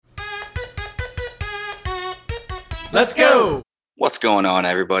Let's go! What's going on,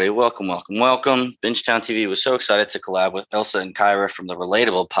 everybody? Welcome. Bingetown TV was so excited to collab with Ilsa and Kyra from the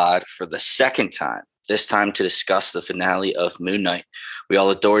Relatable Pod for the second time, this time to discuss the finale of Moon Knight. We all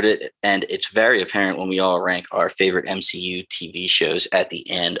adored it, and it's very apparent when we all rank our favorite MCU TV shows at the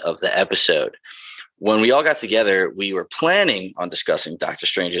end of the episode. When we all got together, we were planning on discussing Doctor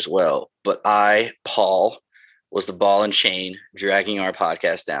Strange as well, but I, Paul, was the ball and chain dragging our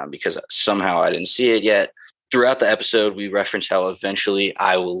podcast down because somehow I didn't see it yet. Throughout the episode, we referenced how eventually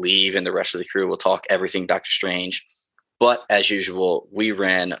I will leave and the rest of the crew will talk everything Doctor Strange. But as usual, we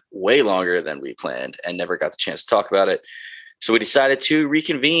ran way longer than we planned and never got the chance to talk about it. So we decided to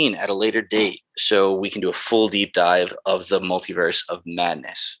reconvene at a later date so we can do a full deep dive of the multiverse of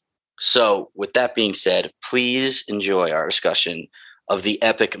madness. So with that being said, please enjoy our discussion of the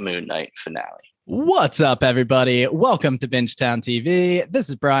epic Moon Knight finale. What's up, everybody? Welcome to Bingetown TV. This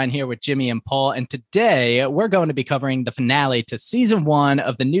is Brian here with Jimmy and Paul, and today we're going to be covering the finale to season 1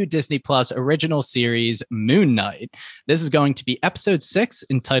 of the new Disney Plus original series, Moon Knight. This is going to be episode 6,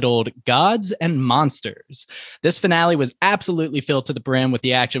 entitled Gods and Monsters. This finale was absolutely filled to the brim with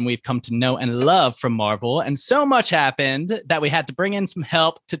the action we've come to know and love from Marvel, and so much happened that we had to bring in some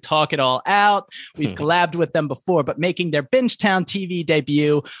help to talk it all out. We've collabed with them before, but making their Bingetown TV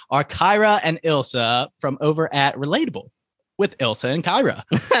debut are Kyra and Ilsa from over at Relatable with Ilsa and Kyra.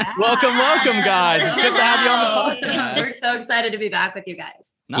 welcome, guys. It's good to have you on the podcast. We're so excited to be back with you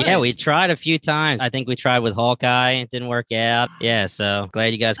guys. Nice. Yeah, we tried a few times. I think we tried with Hawkeye. It didn't work out. Yeah, so glad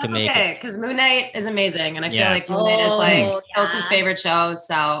you guys could make it. Because Moon Knight is amazing. And I feel like Moon Knight is like Ilsa's favorite show.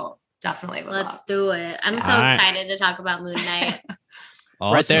 So definitely let's do it. I'm so excited to talk about Moon Knight.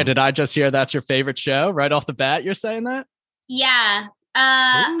 Awesome. Right there. Did I just hear that's your favorite show? Right off the bat, you're saying that? Yeah.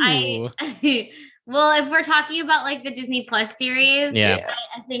 Well, if we're talking about like the Disney Plus series,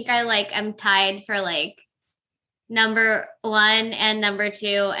 I think I'm tied for like number 1 and number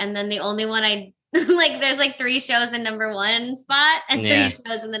 2, and then the only one I like there's like 3 shows in number 1 spot and 3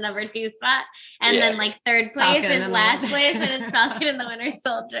 shows in the number 2 spot, and then like 3rd place is last place, and it's Falcon and the Winter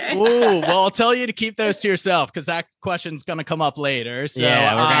Soldier. Ooh, well, I'll tell you to keep those to yourself because that question's gonna come up later. So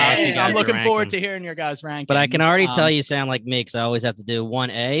I'm looking forward to hearing your guys' rankings. But I can already tell you sound like me because I always have to do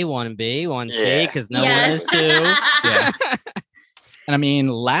 1A, 1B, 1C because no one is 2. Yeah. And I mean,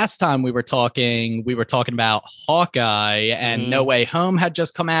 last time we were talking about Hawkeye, and No Way Home had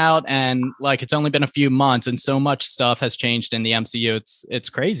just come out, and like it's only been a few months, and so much stuff has changed in the MCU. It's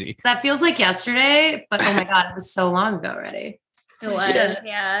crazy. That feels like yesterday, but oh my god, it was so long ago already. It was,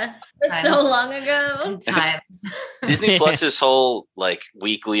 yeah. It was so long ago. Times. Disney Plus's whole like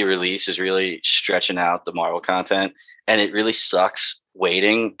weekly release is really stretching out the Marvel content, and it really sucks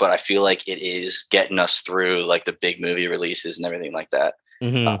waiting, but I feel like it is getting us through like the big movie releases and everything like that.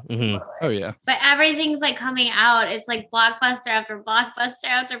 Oh yeah. But everything's like coming out. It's like blockbuster after blockbuster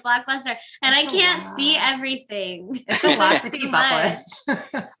after blockbuster, and I can't see everything. It's a lot to keep up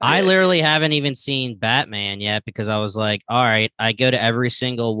with. I literally haven't even seen Batman yet because I was like, all right, I go to every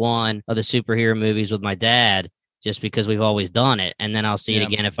single one of the superhero movies with my dad just because we've always done it, and then I'll see it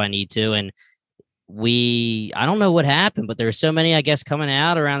again if I need to. And I don't know what happened, but there were so many, I guess, coming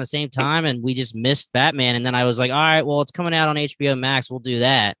out around the same time, and we just missed Batman. And then I was like, all right, well, it's coming out on HBO Max. We'll do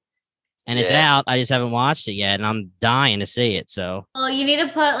that. And it's out. I just haven't watched it yet, and I'm dying to see it. So, well, you need to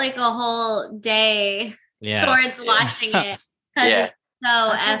put like a whole day towards watching it because it's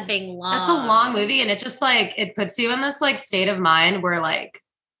so effing long. It's a long movie, and it just like it puts you in this like state of mind where like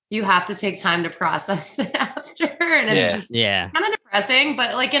you have to take time to process it after. And it's just kind of depressing,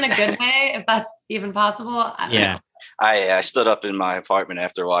 but like in a good way, if that's even possible. I stood up in my apartment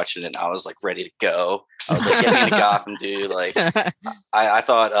after watching it, and I was like ready to go. I was like, get me to Gotham, dude. Like I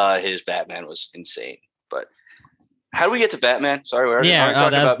thought his Batman was insane. But how do we get to Batman? Sorry, we're already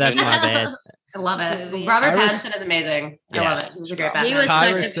talking about that's my bad. I love it. Robert Pattinson is amazing. I love it. He was a great Batman. He was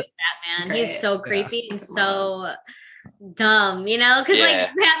such a good Batman. He's so creepy and so dumb, you know, because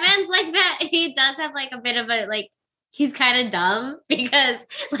like Batman's like that. He does have like a bit of a like he's kind of dumb because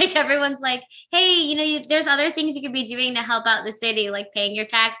like everyone's like, hey, you know, there's other things you could be doing to help out the city, like paying your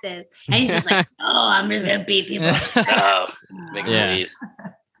taxes, and he's just like, oh, I'm just gonna beat people. Make them bleed.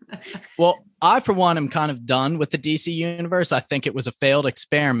 Well, I, for one, am kind of done with the DC universe. I think it was a failed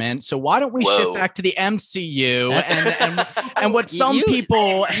experiment. So why don't we shift back to the MCU and what some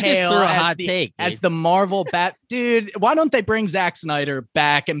people hail as the Marvel bat. Dude, why don't they bring Zack Snyder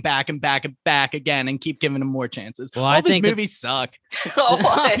back and back and back and back again and keep giving him more chances? Well, all these movies suck.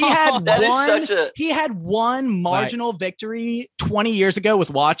 He had one marginal victory 20 years ago with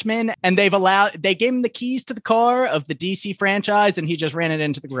Watchmen, and they gave him the keys to the car of the DC franchise, and he just ran it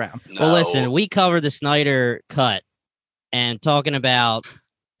into the ground. No. Well, listen, we covered the Snyder cut And talking about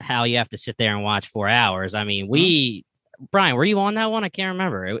how you have to sit there and watch 4 hours. I mean, Brian, were you on that one? I can't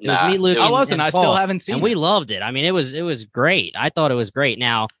remember. It was me, Luke. I wasn't. And I still haven't seen it. And we loved it. I mean, it was great. I thought it was great.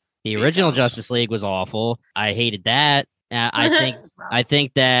 Now, the original Justice League was awful. I hated that. I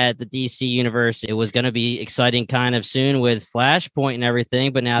think that the DC universe, it was going to be exciting kind of soon with Flashpoint and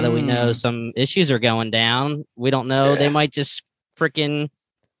everything. But now that we know some issues are going down, we don't know. They might just freaking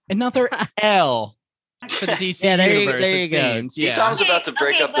another L for the DC universe. There you go. Yeah. Tom's about to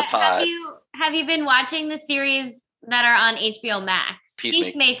break up the pod. Have you been watching the series that are on HBO Max?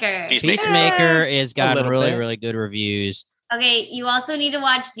 Peacemaker is gotten really good reviews. Okay, you also need to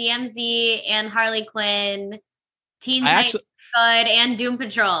watch DMZ and Harley Quinn, Teen Titans good, and Doom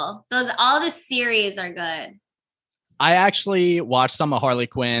Patrol. All the series are good. I actually watched some of Harley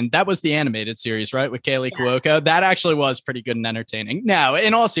Quinn. That was the animated series, right? With Kaley Cuoco. That actually was pretty good and entertaining. Now,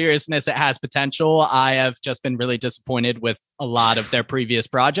 in all seriousness, it has potential. I have just been really disappointed with a lot of their previous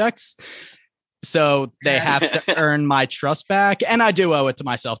projects. So they have to earn my trust back. And I do owe it to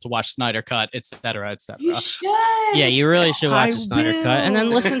myself to watch Snyder Cut, et cetera, et cetera. You should. Yeah, you really should watch the Snyder Cut. And then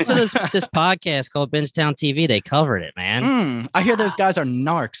listen to this podcast called Bingetown TV. They covered it, man. I hear those guys are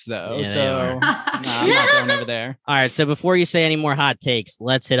narcs, though. Yeah, so I'm not going over there. All right. So before you say any more hot takes,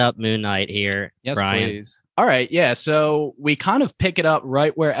 let's hit up Moon Knight here. Yes, Brian. Please. All right. Yeah. So we kind of pick it up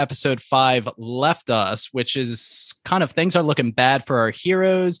right where episode 5 left us, which is kind of things are looking bad for our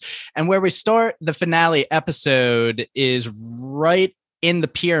heroes. And where we start the finale episode is right in the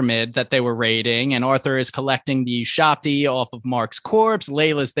pyramid that they were raiding. And Arthur is collecting the Ushabti off of Mark's corpse.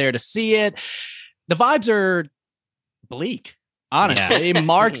 Layla's there to see it. The vibes are bleak. Honestly,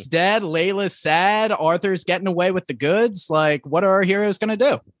 Mark's dead. Layla's sad. Arthur's getting away with the goods. Like, what are our heroes going to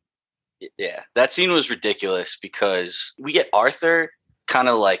do? Yeah, that scene was ridiculous because we get Arthur kind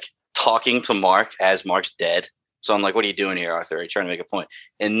of like talking to Mark as Mark's dead. So I'm like, what are you doing here, Arthur? Are you trying to make a point?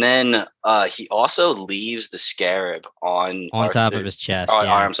 And then he also leaves the scarab on top of his chest.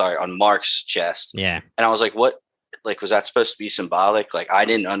 On Mark's chest. Yeah. And I was like, what? Like, was that supposed to be symbolic? Like, I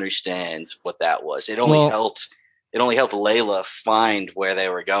didn't understand what that was. It only helped Layla find where they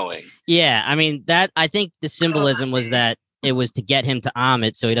were going. Yeah, I mean, I think the symbolism was that it was to get him to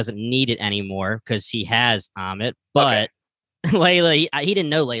Amit so he doesn't need it anymore because he has Amit. But Layla, he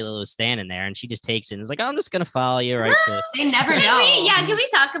didn't know Layla was standing there, and she just takes it and is like, I'm just going to follow you right to... They never know. Can we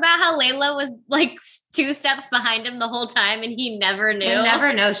talk about how Layla was like 2 steps behind him the whole time and he never knew? They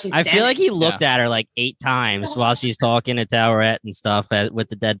never know she's standing. I feel like he looked at her like 8 times while she's talking to Towerette and stuff with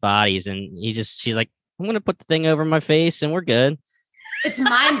the dead bodies, and she's like, I'm going to put the thing over my face and we're good. It's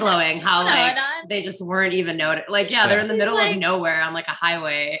mind blowing how they just weren't even noticed. Like, they're in the middle of nowhere on like a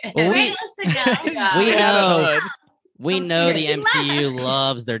highway. Well, we know the MCU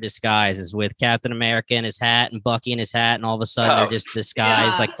loves their disguises with Captain America in his hat and Bucky in his hat, and all of a sudden they're just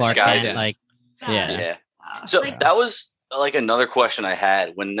disguised like Clark Kent. Like, So that was like another question I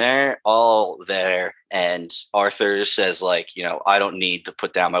had when they're all there and Arthur says like, I don't need to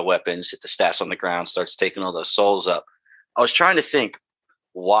put down my weapons, hit the stats on the ground, starts taking all those souls up. I was trying to think,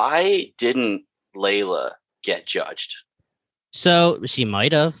 why didn't Layla get judged? So she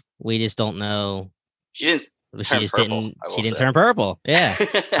might have. We just don't know. She didn't. She didn't turn purple. Yeah.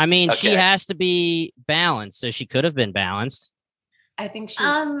 I mean, she has to be balanced, so she could have been balanced. I think she's.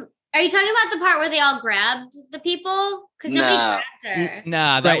 Are you talking about the part where they all grabbed the people? Because nobody grabbed her.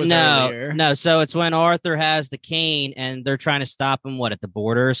 That was earlier. No, so it's when Arthur has the cane and they're trying to stop him, at the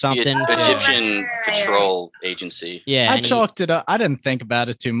border or something? The Egyptian patrol agency. Yeah. I chalked it up. I didn't think about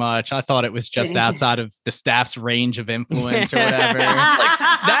it too much. I thought it was just outside of the staff's range of influence or whatever.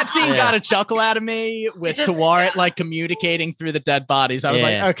 That scene got a chuckle out of me with Tawaret like communicating through the dead bodies. I was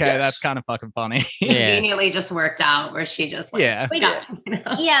like, okay, that's kind of fucking funny. Conveniently just worked out where she just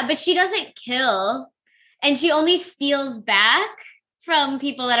but she doesn't kill. And she only steals back from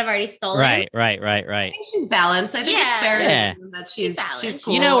people that have already stolen. Right. I think she's balanced. I think it's fair to assume that she's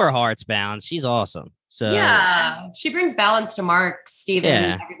cool. Her heart's balanced. She's awesome. So she brings balance to Mark,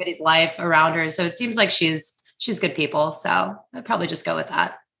 Steven, everybody's life around her. So it seems like she's good people. So I'd probably just go with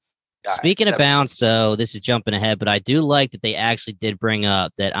that. Speaking of balance, though, this is jumping ahead, but I do like that they actually did bring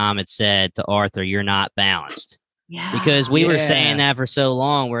up that Amit said to Arthur, "You're not balanced." Yeah. Because we were saying that for so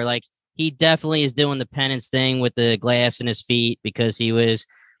long. We're like, he definitely is doing the penance thing with the glass in his feet because he was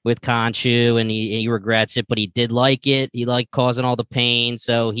with Khonshu and he regrets it, but he did like it. He liked causing all the pain.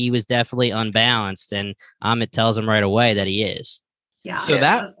 So he was definitely unbalanced. And Amit tells him right away that he is. Yeah. So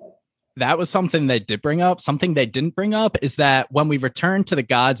that was something they did bring up. Something they didn't bring up is that when we returned to the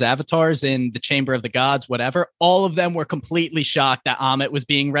gods' avatars in the Chamber of the Gods, whatever, all of them were completely shocked that Ammit was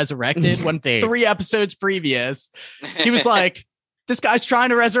being resurrected when 3 episodes previous, he was like, this guy's trying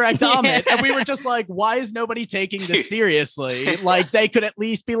to resurrect Ammit. And we were just like, why is nobody taking this seriously? Like, they could at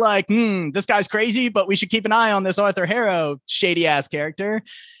least be like, this guy's crazy, but we should keep an eye on this Arthur Harrow shady ass character.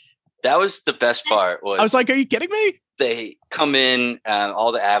 That was the best part. I was like, are you kidding me? They come in,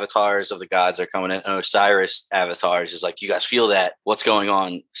 all the avatars of the gods are coming in, and Osiris avatars is like, you guys feel that? What's going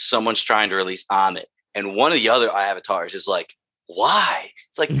on? Someone's trying to release Ammit. And one of the other avatars is like, why?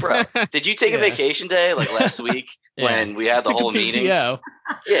 It's like, bro, did you take a vacation day like last week when we had the whole meeting? Yeah.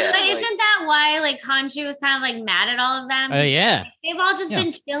 But isn't that why like Khonshu was kind of like mad at all of them? Oh yeah. They've all just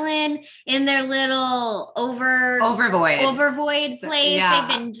been chilling in their little overvoid place. Yeah.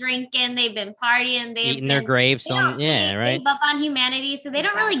 They've been drinking, they've been partying, they've eating their grapes on right. Gave up on humanity, so they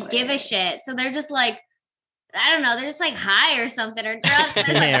don't really give a shit. So they're just like, I don't know, they're just like high or something or drunk.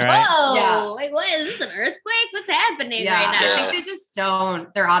 They're like, whoa, like what is this, an earthquake? What's happening right now? I think they just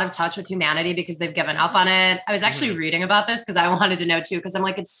they're out of touch with humanity because they've given up on it. I was actually reading about this because I wanted to know too, because I'm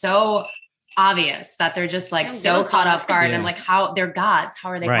like, it's so obvious that they're just like so caught off guard. And I'm like, how they're gods, how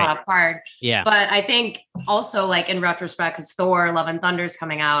are they caught off guard? Yeah. But I think also like in retrospect, because Thor Love and Thunder is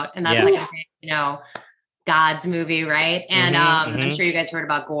coming out, and that's like a big, God's movie, right? And I'm sure you guys heard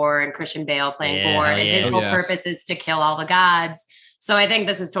about Gore and Christian Bale playing Gore, and his whole purpose is to kill all the gods. So I think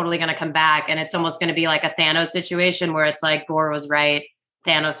this is totally going to come back, and it's almost going to be like a Thanos situation where it's like Gore was right,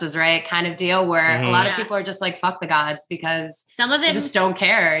 Thanos was right kind of deal, where a lot of people are just like, fuck the gods, because some of them just don't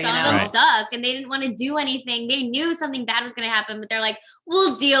care. Some of them suck and they didn't want to do anything. They knew something bad was going to happen, but they're like,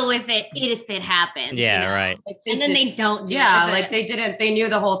 we'll deal with it if it happens. Yeah, right. Like and then they don't do it. They knew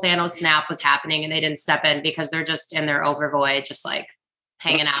the whole Thanos snap was happening and they didn't step in because they're just in their overvoid, just like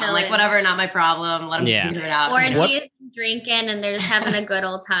hanging out. I'm like, whatever, not my problem. Let them figure it out. Orgies, drinking, and they're just having a good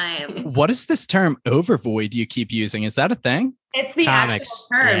old time. What is this term overvoid you keep using? Is that a thing? It's the actual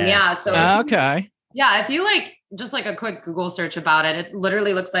term. Yeah. So if you like just like a quick Google search about it, it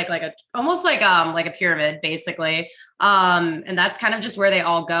literally looks like almost like a pyramid basically. And that's kind of just where they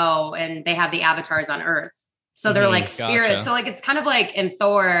all go, and they have the avatars on Earth. So they're like spirits. Gotcha. So like it's kind of like in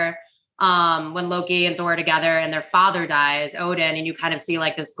Thor, when Loki and Thor are together and their father dies, Odin, and you kind of see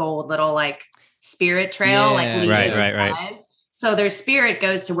like this gold little like spirit trail, right. So their spirit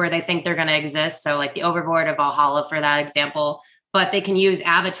goes to where they think they're going to exist. So like the overboard of Valhalla for that example, but they can use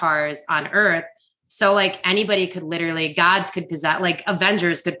avatars on Earth. So like anybody could literally, gods could possess, like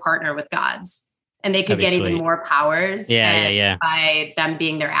Avengers could partner with gods and they could get even more powers by them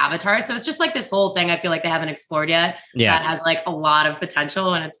being their avatar. So it's just like this whole thing I feel like they haven't explored yet that has like a lot of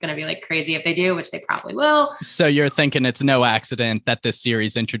potential, and it's going to be like crazy if they do, which they probably will. So you're thinking it's no accident that this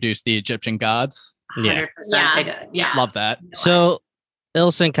series introduced the Egyptian gods? 100%. Yeah. Love that. So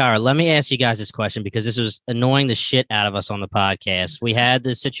Ilsa and Kyra, let me ask you guys this question, because this was annoying the shit out of us on the podcast. We had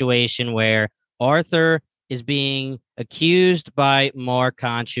this situation where Arthur is being accused by Mark,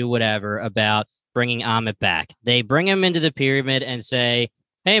 Khonshu, whatever, about bringing Ammit back. They bring him into the pyramid and say,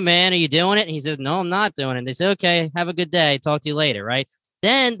 hey, man, are you doing it? And he says, no, I'm not doing it. And they say, okay, have a good day. Talk to you later, right?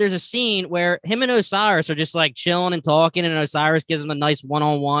 Then there's a scene where him and Osiris are just like chilling and talking, and Osiris gives him a nice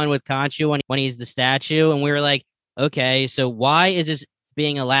one-on-one with Khonshu when he's the statue. And we were like, okay, so why is this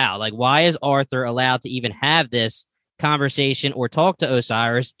being allowed? Like, why is Arthur allowed to even have this conversation or talk to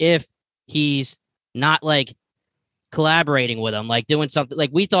Osiris if he's not like collaborating with him, like doing something? Like,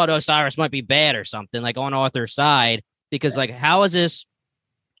 we thought Osiris might be bad or something, like on Arthur's side, because like, how is this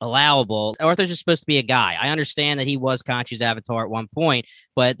allowable? Arthur's just supposed to be a guy. I understand that he was Khonshu's avatar at one point,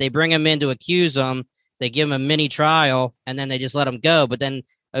 but they bring him in to accuse him. They give him a mini trial and then they just let him go. But then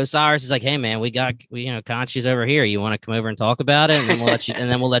Osiris is like, hey man, Khonshu's over here. You want to come over and talk about it? And then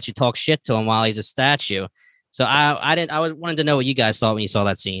we'll let you talk shit to him while he's a statue. So I wanted to know what you guys thought when you saw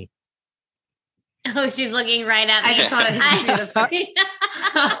that scene. Oh, she's looking right at me. I just wanted to see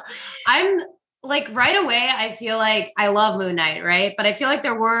the I'm like right away, I feel like I love Moon Knight, right? But I feel like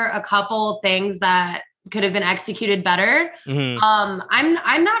there were a couple things that could have been executed better. Mm-hmm.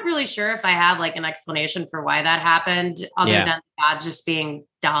 I'm not really sure if I have like an explanation for why that happened, other than gods just being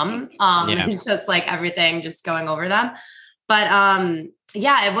dumb. It's just like everything just going over them. But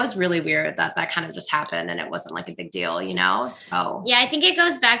it was really weird that kind of just happened and it wasn't like a big deal, So yeah, I think it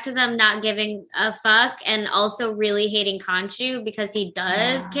goes back to them not giving a fuck and also really hating Khonshu because he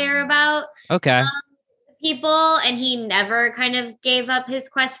does care about people, and he never kind of gave up his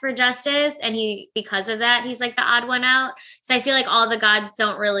quest for justice, and because of that, he's like the odd one out. So I feel like all the gods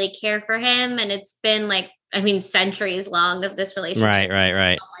don't really care for him, and it's been like, I mean, centuries long of this relationship. Right.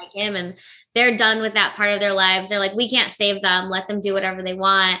 They don't like him, and they're done with that part of their lives. They're like, we can't save them. Let them do whatever they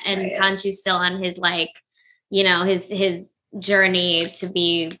want. And Khonshu's still on his his journey to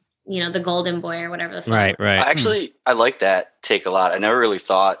be, the golden boy or whatever the fuck. Right. Actually, I like that take a lot. I never really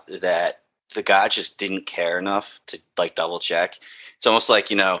thought that the god just didn't care enough to like double check. It's almost like,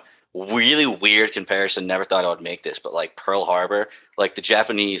 really weird comparison. Never thought I would make this, but like Pearl Harbor, like the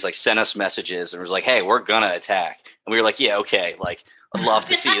Japanese like sent us messages and was like, hey, we're gonna attack. And we were like, yeah, okay. Like, I'd love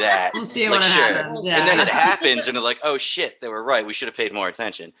to see that. We'll see it when it happens. Yeah. And then it happens and they're like, oh shit, they were right. We should have paid more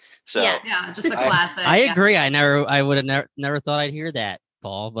attention. So yeah, just a classic. I agree. I would have never thought I'd hear that,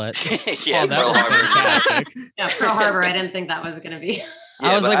 Paul, but Pearl Harbor. Pearl Harbor. I didn't think that was gonna be.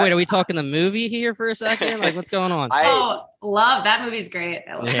 I was like, wait, are we talking the movie here for a second? Like, what's going on? Love that movie's great.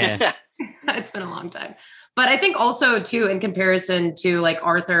 I love it. It's been a long time. But I think also too, in comparison to like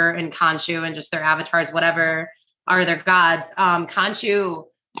Arthur and Khonshu and just their avatars, whatever are their gods, Khonshu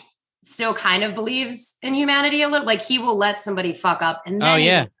still kind of believes in humanity a little. Like he will let somebody fuck up, and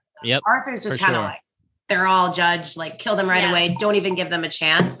then Arthur's just kind of like, they're all judged, like kill them right away. Don't even give them a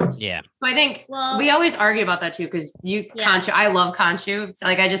chance. Yeah. So I think we always argue about that too, because Khonshu, I love Khonshu. It's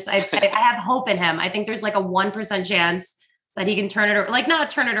like I have hope in him. I think there's like a 1% chance that he can turn it, like not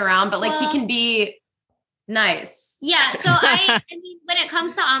turn it around, but like he can be nice. Yeah. So I mean, when it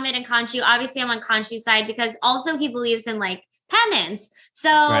comes to Amit and Khonshu, obviously I'm on Khonshu's side because also he believes in like penance.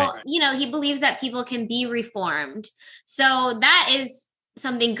 So, he believes that people can be reformed. So that is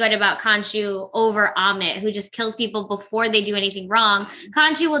something good about Khonshu over Amit, who just kills people before they do anything wrong.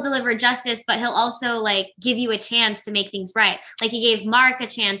 Khonshu will deliver justice, but he'll also like give you a chance to make things right. Like he gave Mark a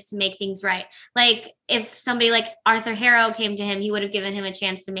chance to make things right. Like if somebody like Arthur Harrow came to him, he would have given him a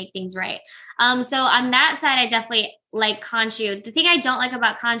chance to make things right. So on that side, I definitely like Khonshu. The thing I don't like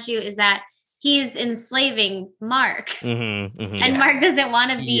about Khonshu is that he's enslaving Mark, and Mark doesn't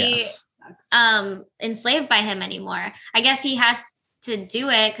want to be enslaved by him anymore. I guess he has to do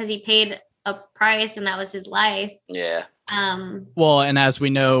it because he paid a price and that was his life. Yeah. Well, and as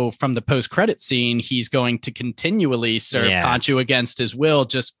we know from the post-credit scene, he's going to continually serve Khonshu against his will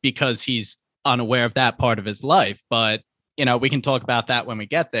just because he's unaware of that part of his life. But, we can talk about that when we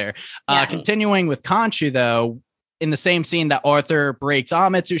get there. Continuing with Khonshu, though, in the same scene that Arthur breaks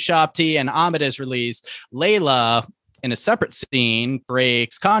Amit's Ushabti and Amit is released, Layla, in a separate scene,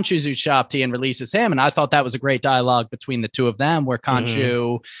 breaks Khonshu's Ushabti and releases him. And I thought that was a great dialogue between the two of them, where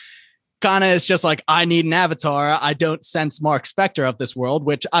Khonshu kind of is just like, I need an avatar. I don't sense Mark Spector of this world,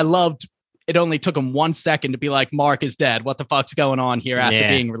 which I loved. It only took him 1 second to be like, Mark is dead. What the fuck's going on here after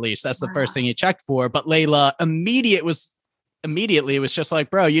being released? That's the first thing he checked for. But Layla immediately was just like,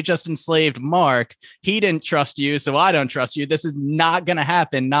 bro, you just enslaved Mark. He didn't trust you, so I don't trust you. This is not going to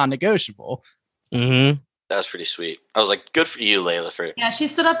happen. Non-negotiable. That was pretty sweet. I was like, good for you, Layla. Yeah, she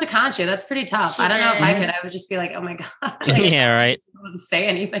stood up to Khonshu. That's pretty tough. I don't know if I could. I would just be like, oh my God. Like, right. I wouldn't say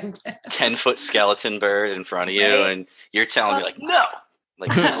anything. 10-foot skeleton bird in front of you, and you're telling me like, no.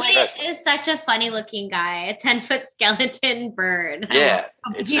 Like, he is such a funny looking guy. A 10-foot skeleton bird. Yeah.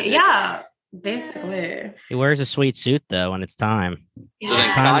 Yeah. Basically. He wears a sweet suit though when it's time. So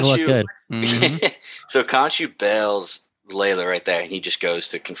it's time to look good. So Khonshu bails Layla right there, and he just goes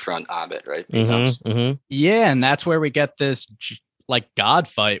to confront Amit, right? Yeah, and that's where we get this like god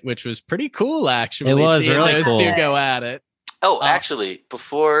fight, which was pretty cool actually. It was really those cool. two go at it. Oh, actually,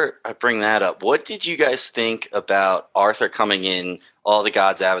 before I bring that up, what did you guys think about Arthur coming in, all the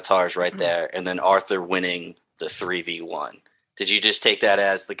gods' avatars right there, and then Arthur winning the 3v1? Did you just take that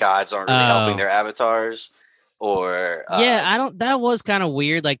as the gods aren't really helping their avatars? Or that was kind of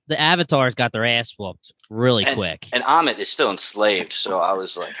weird. Like the avatars got their ass whooped really quick. And Amit is still enslaved, so I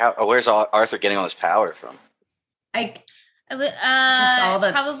was like, where's Arthur getting all his power from? Just all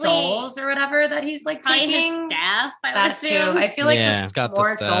the souls or whatever that he's like taking. His staff, that too. I feel like just got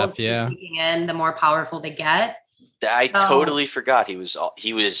more the staff, souls he's taking in, the more powerful they get. I totally forgot he was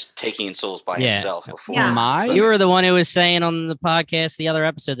taking in souls by himself before. Yeah. You were the one who was saying on the podcast, the other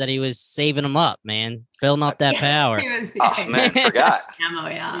episode, that he was saving them up, man, building up that power. Oh man, forgot.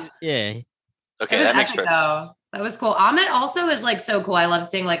 Yeah. Okay, that makes sense. That was cool. Amit also is like so cool. I love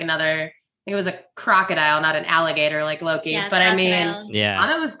seeing like another. I think it was a crocodile, not an alligator like Loki. Yeah, but crocodile. I mean,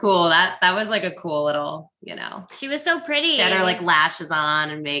 Amit was cool. That was like a cool little, She was so pretty. She had her like lashes on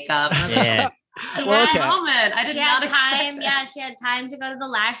and makeup. Well, okay. Moment. I did not expect time. Yeah, she had time to go to the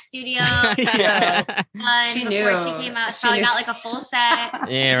lash studio. She knew before she came out. She probably got like a full set.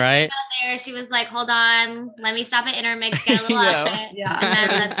 Yeah, right. Out there, she was like, "Hold on, let me stop at Intermix, get a little outfit, and then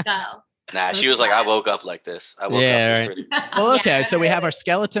let's go." Nah, she was like, I woke up like this. I woke up this pretty. Well, okay, so we have our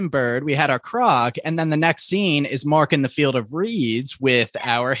skeleton bird, we had our croc, and then the next scene is Mark in the field of reeds with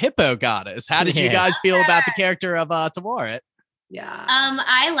our hippo goddess. How did you guys feel about the character of Tawaret? Yeah.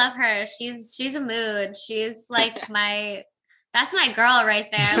 I love her. She's a mood. She's like that's my girl right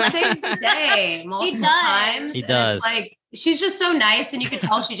there. Like, saves the day multiple times. She does. It's like she's just so nice, and you could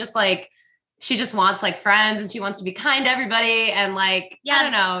tell she just wants like friends, and she wants to be kind to everybody, and like I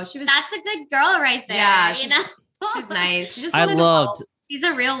don't know. That's a good girl right there. Yeah, you know, she's nice. She just I loved. She's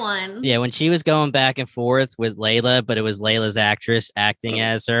a real one. Yeah, when she was going back and forth with Layla, but it was Layla's actress acting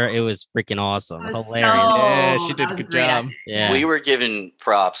as her. It was freaking awesome. Hilarious. Yeah, she did a good job. Yeah. We were giving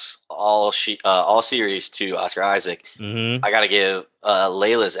props all series to Oscar Isaac. Mm-hmm. I got to give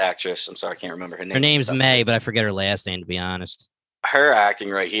Layla's actress. I'm sorry, I can't remember her name. Her name's May, but I forget her last name, to be honest. Her acting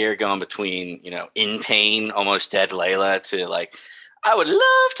right here, going between, in pain, almost dead Layla to like, I would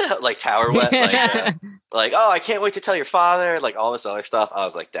love to like Tower Wet, like, oh, I can't wait to tell your father, like all this other stuff. I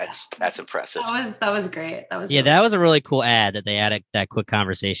was like, that's impressive. That was great. That was that was a really cool ad that they had that quick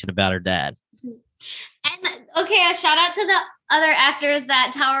conversation about her dad. And okay, a shout out to the other actors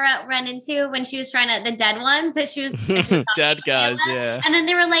that Tower ran into when she was trying to the dead ones that she was dead guys, yeah. And then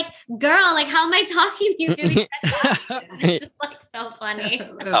they were like, "Girl, like, how am I talking to you?" It's just like so funny.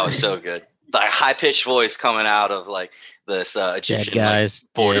 Oh, so good. The high pitched voice coming out of like this Egyptian guys.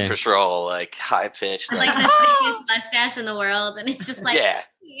 Like, border patrol, like high pitched, like the thickest mustache in the world, and it's just like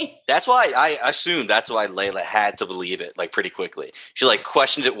That's why I assumed that's why Layla had to believe it like pretty quickly. She like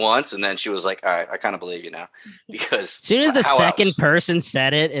questioned it once, and then she was like, "All right, I kind of believe you now." Because as soon as the second person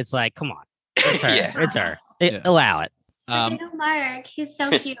said it, it's like, "Come on, it's her, it's her. Allow it." Mark, he's so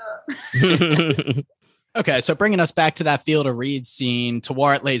cute. Okay, so bringing us back to that field of reeds scene,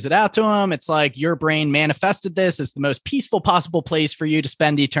 Tawaret lays it out to him. It's like, your brain manifested this as the most peaceful possible place for you to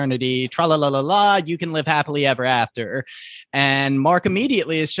spend eternity. Tra-la-la-la-la, you can live happily ever after. And Mark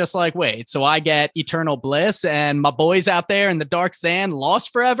immediately is just like, wait, so I get eternal bliss and my boys out there in the dark sand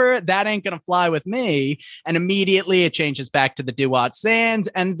lost forever? That ain't going to fly with me. And immediately it changes back to the Duat Sands.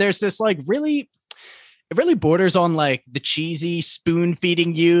 And there's this like it really borders on like the cheesy spoon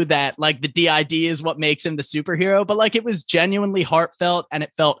feeding you that like the DID is what makes him the superhero. But like, it was genuinely heartfelt and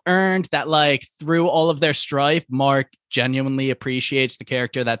it felt earned that like through all of their strife, Mark genuinely appreciates the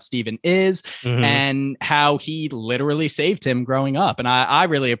character that Steven is and how he literally saved him growing up. And I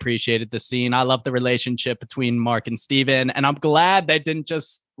really appreciated the scene. I love the relationship between Mark and Steven, and I'm glad they didn't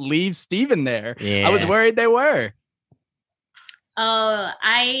just leave Steven there. Yeah. I was worried they were. Oh,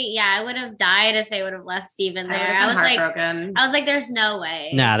 I would have died if they would have left Steven there. I was like, there's no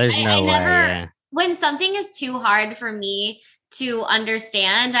way. Nah, there's no way. Yeah. When something is too hard for me to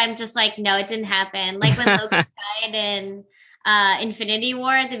understand, I'm just like, no, it didn't happen. Like when Loki died in Infinity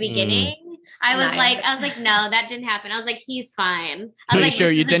War at the beginning, I was like, no, that didn't happen. I was like, he's fine. I was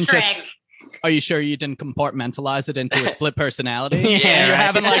sure you didn't Are you sure you didn't compartmentalize it into a split personality? Yeah, you're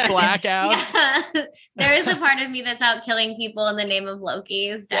having like blackouts. Yeah. There is a part of me that's out killing people in the name of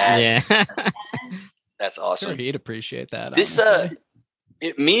Loki's death. Yeah. That's awesome. Sure, he'd appreciate that. This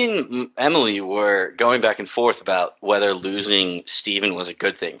me and Emily were going back and forth about whether losing Steven was a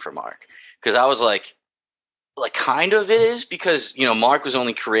good thing for Mark. Because I was like kind of it is, because Mark was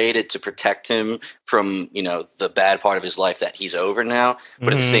only created to protect him from the bad part of his life that he's over now.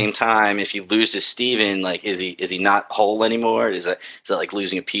 But at the same time, if you lose his Steven, like is he not whole anymore? Is that like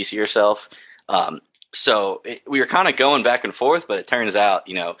losing a piece of yourself? We were kind of going back and forth, but it turns out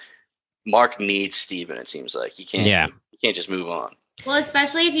Mark needs Steven. It seems like he can't just move on. Well,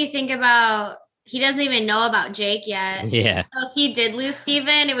 especially if you think about, he doesn't even know about Jake yet. Yeah. So if he did lose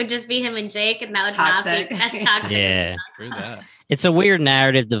Steven, it would just be him and Jake, and that would toxic. That's toxic. Yeah. It's a weird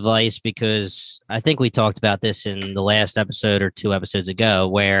narrative device, because I think we talked about this in the last episode or 2 episodes ago,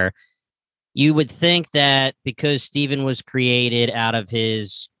 where you would think that because Steven was created out of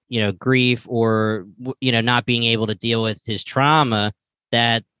his, grief or, not being able to deal with his trauma,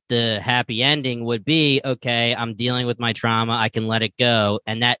 that the happy ending would be, okay, I'm dealing with my trauma, I can let it go.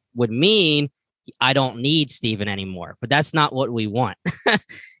 And that would mean I don't need Steven anymore. But that's not what we want,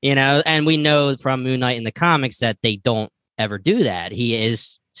 and we know from Moon Knight in the comics that they don't ever do that. He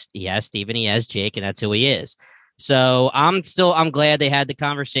has Steven, he has Jake, and that's who he is. So I'm glad they had the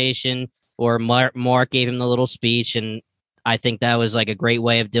conversation, or Mark gave him the little speech. And I think that was like a great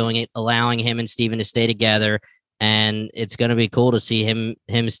way of doing it, allowing him and Steven to stay together. And it's going to be cool to see him,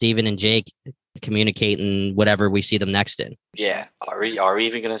 Steven, and Jake communicating whatever we see them next in. Yeah. Are we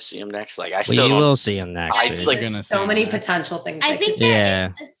even going to see them next? Like, I still will see them next. There's so many potential things. I think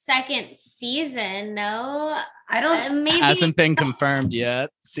there is a second season. No, I don't. Maybe hasn't been confirmed yet.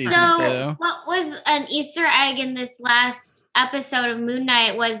 Season 2. What was an Easter egg in this last episode of Moon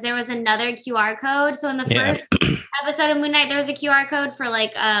Knight there was another QR code. So in the first episode of Moon Knight, there was a QR code for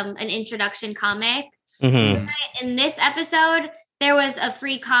like an introduction comic. Mm-hmm. In this episode, there was a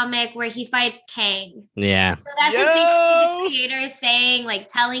free comic where he fights Kang. Yeah. So that's just basically the creator saying, like,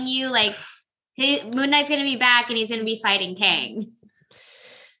 telling you, like, Moon Knight's going to be back and he's going to be fighting Kang.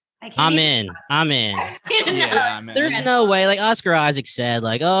 I'm in. There's no way. Like Oscar Isaac said,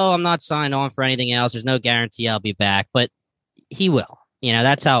 like, oh, I'm not signed on for anything else. There's no guarantee I'll be back, but he will. You know,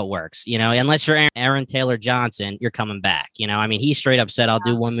 that's how it works. You know, unless you're Aaron Taylor Johnson, you're coming back. You know, I mean, he straight up said, I'll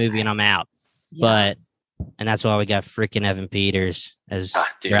do one movie and I'm out. Yeah. And that's why we got freaking Evan Peters as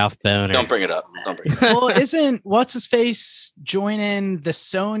Ralph Boner. Don't bring it up. Well, isn't what's his face joining the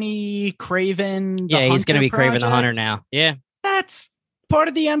Sony Kraven? He's going to be Kraven the Hunter now. Yeah, that's part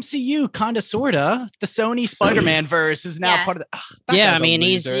of the MCU, kind of, sorta. The Sony Spider-Man verse is now part of the. I mean,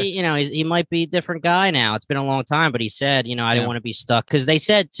 he might be a different guy now. It's been a long time, but he said, you know, I didn't want to be stuck because they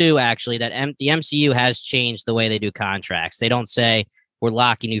said too, actually, that the MCU has changed the way they do contracts. They don't say, we're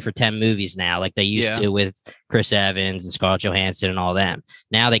locking you for 10 movies now, like they used to with Chris Evans and Scarlett Johansson and all them.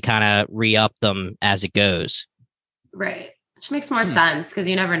 Now they kind of re-up them as it goes. Right. Which makes more sense because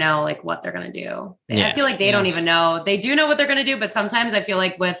you never know like what they're going to do. I feel like they don't even know. They do know what they're going to do, but sometimes I feel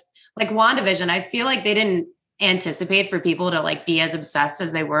like with like WandaVision, I feel like they didn't anticipate for people to like be as obsessed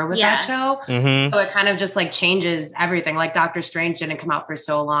as they were with that show. Mm-hmm. So it kind of just like changes everything. Like Doctor Strange didn't come out for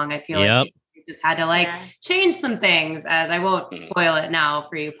so long. I feel like just had to like change some things, as I won't spoil it now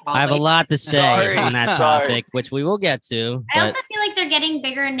for you, Paul. I have a lot to say on that topic, which we will get to. I also feel like they're getting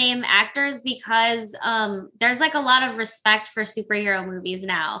bigger name actors because there's like a lot of respect for superhero movies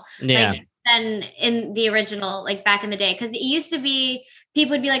now. Yeah. Like, than in the original, like back in the day. Because it used to be,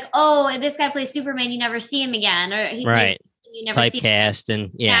 people would be like, oh, this guy plays Superman, you never see him again. Or he plays you never see him. Typecast and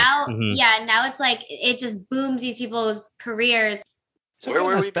now, now it's like, it just booms these people's careers. So where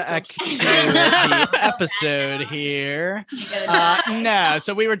were we back to the episode here? No,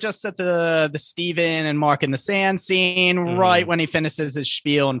 so we were just at the Steven and Mark in the Sand scene, right when he finishes his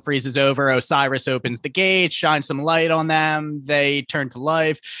spiel and freezes over. Osiris opens the gate, shines some light on them. They turn to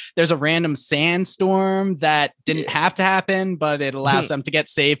life. There's a random sandstorm that didn't have to happen, but it allows them to get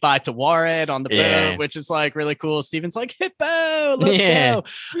saved by Tawaret on the boat, which is like really cool. Steven's like, Hippo, let's go.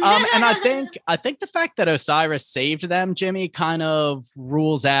 And I think the fact that Osiris saved them, Jimmy, kind of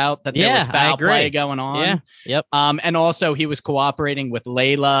rules out that there was foul play going on. And also he was cooperating with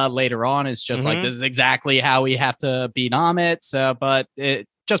Layla later on. It's just like, this is exactly how we have to beat Amit. So, but it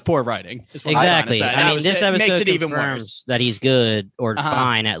just poor writing. Exactly. I mean, this episode makes it even worse that he's good or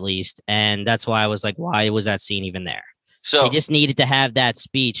fine at least. And that's why I was like, why was that scene even there? So he just needed to have that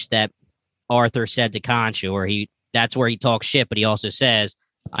speech that Arthur said to Khonshu, or that's where he talks shit, but he also says,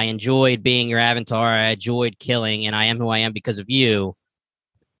 I enjoyed being your avatar. I enjoyed killing, and I am who I am because of you.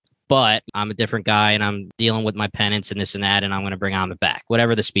 But I'm a different guy, and I'm dealing with my penance and this and that, and I'm going to bring Amit back.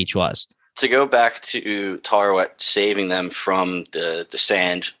 Whatever the speech was. To go back to Tawaret saving them from the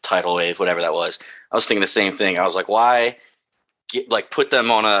sand tidal wave, whatever that was, I was thinking the same thing. I was like, why put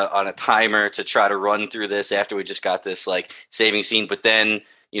them on a timer to try to run through this after we just got this like saving scene? But then,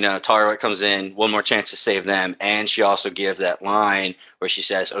 you know, Tawaret comes in, one more chance to save them, and she also gives that line where she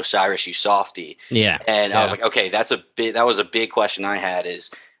says, Osiris, you softy. Yeah. And I was like, okay, that was a big question I had is,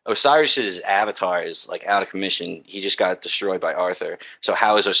 Osiris's avatar is like out of commission. He just got destroyed by Arthur. So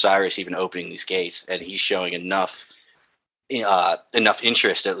how is Osiris even opening these gates? And he's showing enough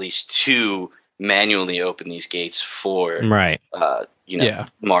interest, at least, to manually open these gates for Mark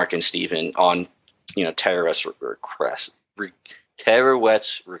and Steven on Terrorwet's request.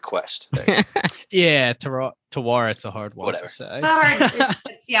 Tawaret's a hard one to say.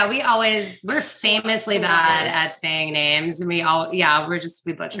 We're famously bad at saying names. We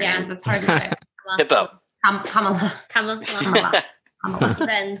butcher names. It's hard to say. Hippo. Kamala.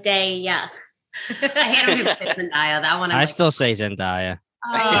 Zendaya. I hate when people say Zendaya. That one. I still say Zendaya.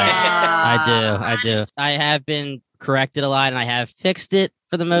 I do. I have been corrected a lot, and I have fixed it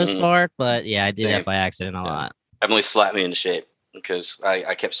for the most part. But yeah, I did that by accident a lot. Emily slapped me into shape because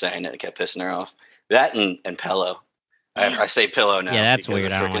I kept saying it. It kept pissing her off. That and pillow. I say pillow now. Yeah, that's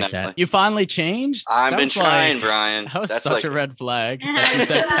weird. I don't like that. You finally changed? I've been trying, Brian. That was such a red flag. That you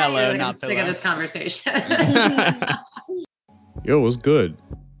said pillow, not sick of this conversation. Yo, what's good?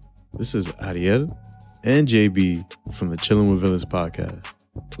 This is Ariel and JB from the Chillin' with Villains podcast.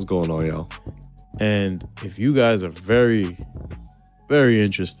 What's going on, y'all? And if you guys are very, very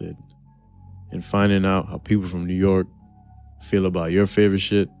interested in finding out how people from New York feel about your favorite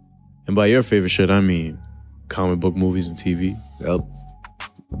shit, and by your favorite shit, I mean comic book movies and TV. Yep.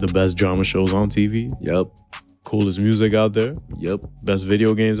 The best drama shows on TV. Yep. Coolest music out there. Yep. Best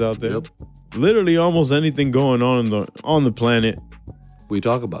video games out there. Yep. Literally almost anything going on the planet, we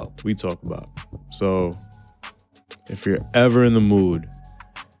talk about. So if you're ever in the mood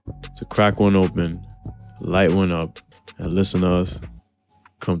to crack one open, light one up, and listen to us,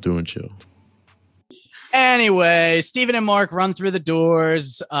 come through and chill. Anyway, Steven and Mark run through the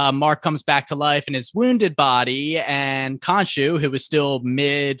doors. Mark comes back to life in his wounded body, and Khonshu, who was still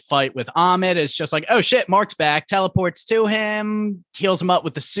mid-fight with Amit, is just like, oh shit, Mark's back, teleports to him, heals him up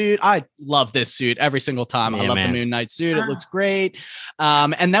with the suit. I love this suit every single time. I love the Moon Knight suit. It looks great.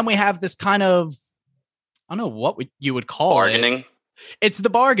 And then we have this kind of, I don't know what you would call bargaining. It's the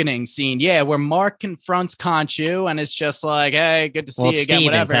bargaining scene, where Mark confronts Khonshu and it's just like, hey, good to see you again,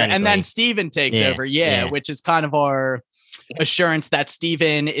 whatever. And then Steven takes over, which is kind of our assurance that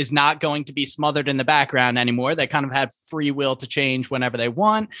Steven is not going to be smothered in the background anymore. They kind of have free will to change whenever they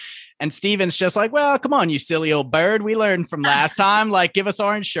want. And Steven's just like, well, come on, you silly old bird. We learned from last time, like, give us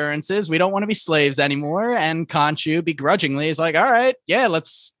our insurances. We don't want to be slaves anymore. And Khonshu begrudgingly is like, all right,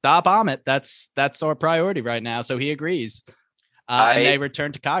 let's stop Amit. That's our priority right now. So he agrees. And they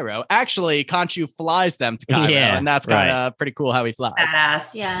return to Cairo. Actually, Khonshu flies them to Cairo, and that's kind of pretty cool how he flies.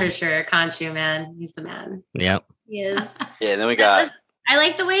 Badass, for sure. Khonshu, man, he's the man. Yep. He is. Yeah, then we got... I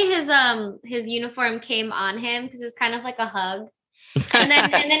like the way his uniform came on him because it's kind of like a hug. And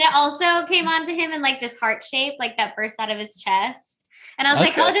then it also came onto him in like this heart shape, like that burst out of his chest. And I was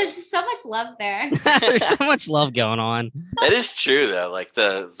like, oh, there's so much love there. There's so much love going on. It is true, though. Like,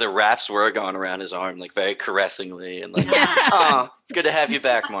 the wraps were going around his arm, like, very caressingly. And, like, oh, it's good to have you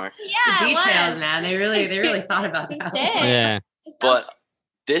back, Mark. Yeah, the details, man. They really thought about that. Yeah. But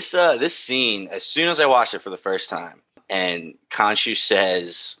this scene, as soon as I watched it for the first time, and Khonshu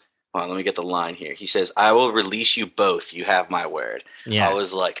says, well, let me get the line here. He says, I will release you both. You have my word. Yeah. I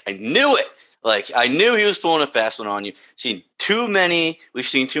was like, I knew it. Like, I knew he was pulling a fast one on you. We've seen too many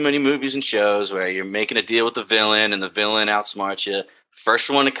movies and shows where you're making a deal with the villain and the villain outsmarts you.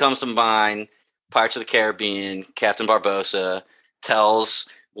 First one that comes to mind, Pirates of the Caribbean, Captain Barbossa tells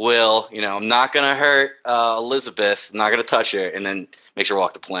Will, I'm not going to hurt Elizabeth, I'm not going to touch her, and then makes her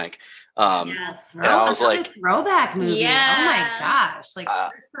walk the plank. And I was like, throwback movie. Yeah. Oh my gosh. Like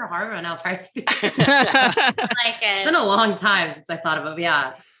Christopher Harbour now Pirates of the It's been a long time since I thought of it.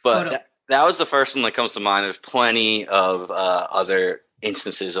 Yeah. But totally. That was the first one that comes to mind. There's plenty of other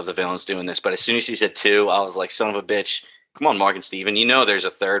instances of the villains doing this, but as soon as he said 2, I was like, son of a bitch, come on, Mark and Steven, there's a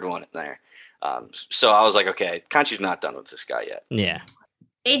third one in there. So I was like, okay, Khonshu's not done with this guy yet. Yeah.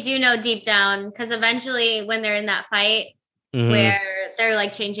 They do know deep down, because eventually when they're in that fight where they're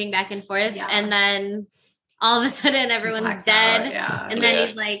like changing back and forth, and then all of a sudden everyone's dead, and then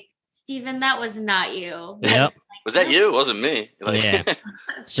he's like, Steven, that was not you. Yep. Was that you? It wasn't me. Like,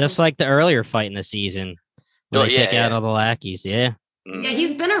 just like the earlier fight in the season. Where they take out all the lackeys. Yeah. Yeah,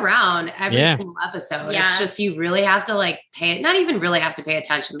 he's been around every single episode. Yeah. It's just you really have to not even really have to pay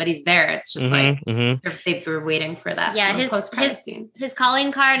attention, but he's there. It's just they were waiting for that. Yeah, his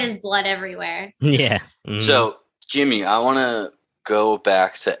calling card is blood everywhere. Yeah. So, Jimmy, I want to go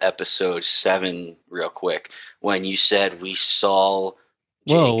back to episode 7 real quick when you said we saw...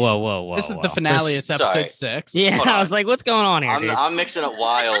 Jake. Whoa. This is the finale. It's episode 6. Yeah, I was like, what's going on here? I'm mixing up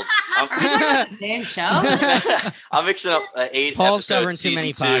Wilds. Are we talking about the same show? I'm mixing up 8 Paul's episodes, covering too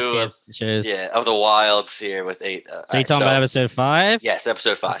many podcast shows. Of the Wilds here with 8. So you're talking about episode 5? Yes,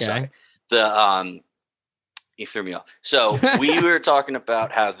 episode 5. Okay. Sorry. You threw me off. So we were talking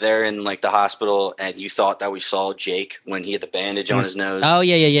about how they're in like the hospital, and you thought that we saw Jake when he had the bandage on his nose. Oh,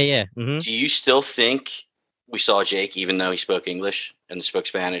 yeah. Mm-hmm. Do you still think we saw Jake, even though he spoke English and spoke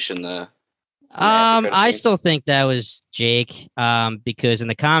Spanish in the I still think that was Jake, because in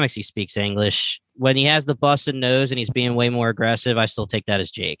the comics he speaks English. When he has the busted nose and he's being way more aggressive, I still take that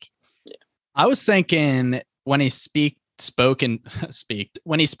as Jake. Yeah. I was thinking when he spoke in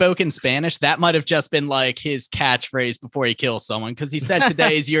Spanish, that might have just been like his catchphrase before he kills someone, because he said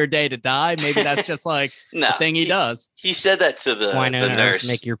today's your day to die. Maybe that's just like the thing he does. He said that to the nurse.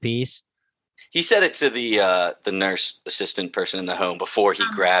 Make your peace. He said it to the nurse assistant person in the home before he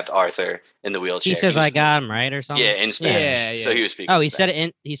grabbed Arthur in the wheelchair. He says, "I got him," right, or something. Yeah, in Spanish. Yeah. So he was speaking. Oh, he said it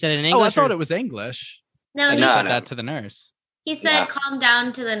in English. Oh, I thought it was English. No, he said that to the nurse. He said, "Calm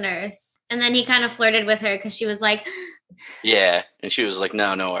down" to the nurse, and then he kind of flirted with her because she was like, "Yeah," and she was like,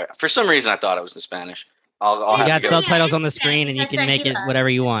 "No." For some reason, I thought it was in Spanish. I'll you have got subtitles on the screen, and you can make it whatever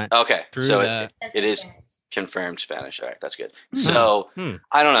you want. Okay, so it is confirmed Spanish. All right, that's good. So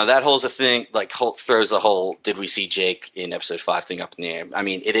I don't know. That holds a thing. Like throws the whole "Did we see Jake in episode 5" thing up in the air. I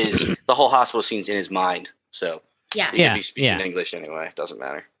mean, it is the whole hospital scene's in his mind. So he could be speaking English anyway. It doesn't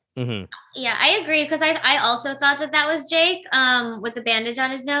matter. Mm-hmm. Yeah, I agree because I also thought that was Jake with the bandage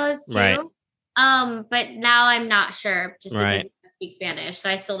on his nose too. Right. But now I'm not sure just because he speaks Spanish, so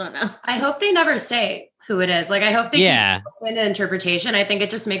I still don't know. I hope they never say who it is. Like I hope they keep open to interpretation. I think it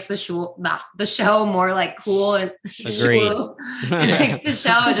just makes the show more like cool and it makes the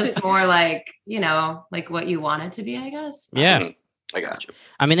show just more like, like what you want it to be, I guess. Yeah. I got you.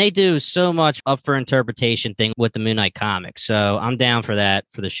 I mean, they do so much up for interpretation thing with the Moon Knight comics, so I'm down for that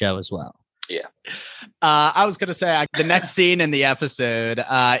for the show as well. Yeah. I was going to say the next scene in the episode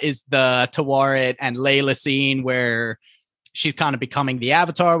is the Tawaret and Layla scene where she's kind of becoming the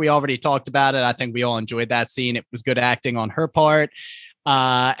Avatar. We already talked about it. I think we all enjoyed that scene. It was good acting on her part.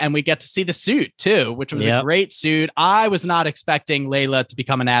 And we get to see the suit too, which was a great suit. I was not expecting Layla to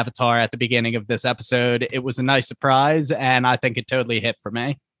become an Avatar at the beginning of this episode. It was a nice surprise, and I think it totally hit for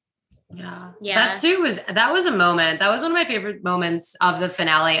me. Yeah. That suit that was a moment. That was one of my favorite moments of the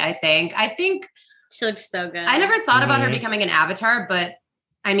finale, I think. She looked so good. I never thought about her becoming an Avatar, but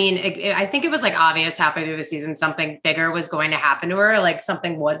I mean, I think it was like obvious halfway through the season, something bigger was going to happen to her. Like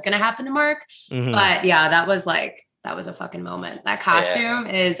something was going to happen to Mark. Mm-hmm. But yeah, that was a fucking moment. That costume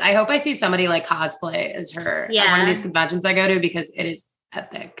I hope I see somebody like cosplay as her at one of these conventions I go to because it is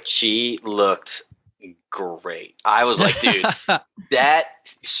epic. She looked great. I was like, dude, that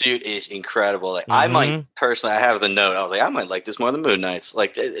suit is incredible. Like I might personally, I have the note. I was like, I might like this more than Moon Knight's.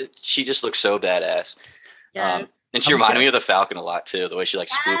 Like she just looks so badass. Yeah. And she reminded me of the Falcon a lot too. The way she like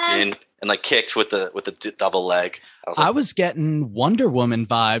swooped in and like kicked with the double leg. I was getting Wonder Woman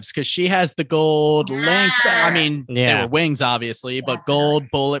vibes because she has the gold links. I mean, they were wings, obviously, but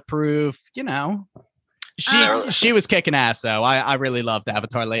gold, bulletproof. She was kicking ass though. I really loved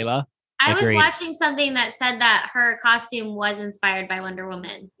Avatar Layla. I was watching something that said that her costume was inspired by Wonder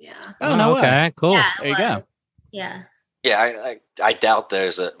Woman. Yeah. Oh no way. Okay, cool. Yeah, there you go. Yeah. Yeah, I doubt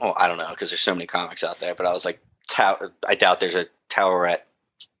there's I don't know because there's so many comics out there, but I was like, I doubt there's a Tawaret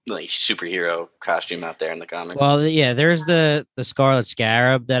like superhero costume out there in the comics. Well, yeah, there's the Scarlet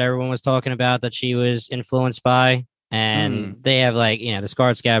Scarab that everyone was talking about that she was influenced by. And they have the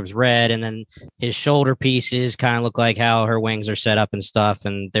Scarlet Scarab's red, and then his shoulder pieces kind of look like how her wings are set up and stuff.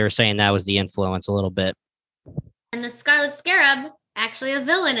 And they were saying that was the influence a little bit. And the Scarlet Scarab, actually a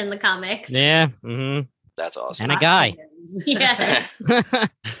villain in the comics. Yeah. Mm-hmm. That's awesome. And a guy. Yeah.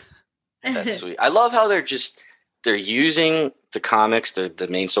 That's sweet. I love how they're using the comics, the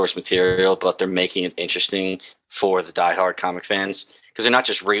main source material, but they're making it interesting for the diehard comic fans because they're not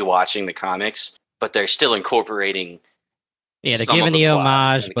just rewatching the comics, but they're still incorporating. Yeah, they're giving the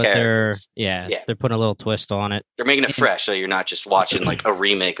homage, but they're putting a little twist on it. They're making it fresh, so you're not just watching like a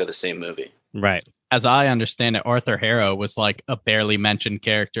remake of the same movie. Right. As I understand it, Arthur Harrow was like a barely mentioned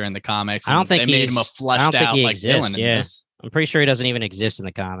character in the comics. I don't think they made him a fleshed out like villain in this. I'm pretty sure he doesn't even exist in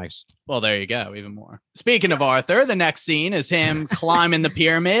the comics. Well, there you go. Even more. Speaking of Arthur, the next scene is him climbing the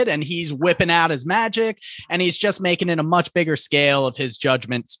pyramid and he's whipping out his magic and he's just making it a much bigger scale of his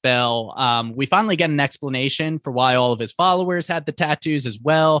judgment spell. We finally get an explanation for why all of his followers had the tattoos as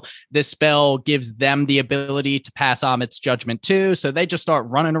well. This spell gives them the ability to pass on its judgment too. So they just start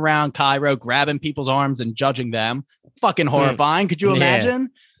running around Cairo, grabbing people's arms and judging them. Fucking horrifying. Could you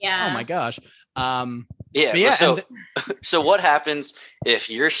imagine? Yeah. Oh my gosh. So what happens if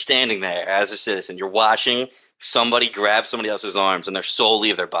you're standing there as a citizen, you're watching somebody grab somebody else's arms and their soul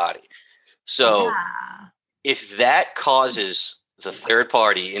leave their body? So if that causes the third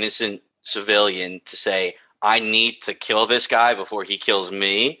party, innocent civilian, to say, I need to kill this guy before he kills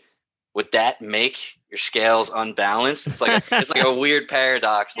me, would that make your scales unbalanced? It's like a weird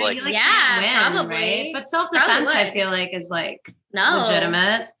paradox. Probably. Right? But self-defense, I feel like, is like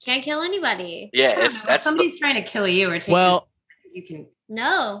legitimate. Can't kill anybody. Yeah, that's somebody's trying to kill you or take you can.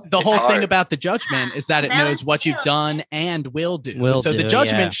 No. The whole thing about the judgment is that it knows what you've done and will do. The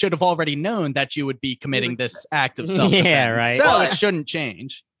judgment should have already known that you would be committing this act of self-defense. Yeah, right. So it shouldn't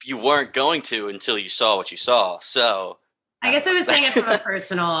change. You weren't going to until you saw what you saw. So I guess I was saying it from a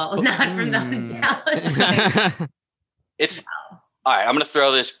personal, not from the It's all right. I'm going to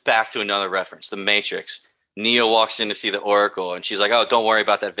throw this back to another reference. The Matrix. Neo walks in to see the Oracle, and she's like, "Oh, don't worry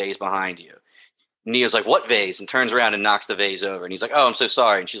about that vase behind you." Neo's like, "What vase?" and turns around and knocks the vase over. And he's like, "Oh, I'm so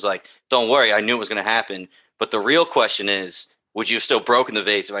sorry." And she's like, "Don't worry. I knew it was going to happen. But the real question is, would you have still broken the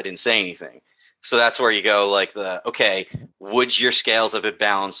vase if I didn't say anything?" So that's where you go like okay, would your scales have been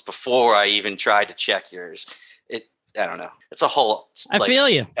balanced before I even tried to check yours? I don't know. It's a whole I feel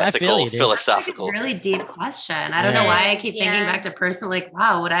you. Ethical, philosophical. That's like a really deep question. I don't know why I keep thinking back to personal, like,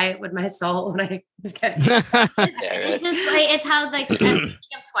 wow, would my soul, okay. It's just like, it's how like of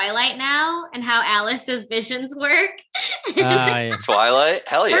Twilight now and how Alice's visions work. Twilight?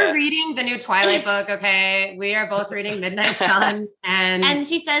 Hell yeah. We're reading the new Twilight book, okay? We are both reading Midnight Sun. And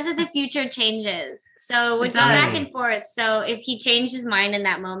she says that the future changes. So it would go back and forth. So if he changed his mind in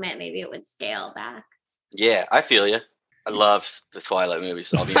that moment, maybe it would scale back. Yeah, I feel you. I loved the Twilight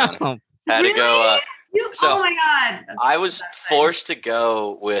movies, I'll be honest. Had to go. Oh my God. I was forced to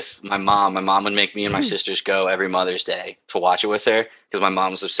go with my mom. My mom would make me and my sisters go every Mother's Day to watch it with her because my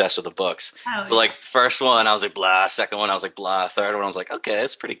mom was obsessed with the books. So like first one, I was like, blah. Second one, I was like, blah. Third one, I was like, okay,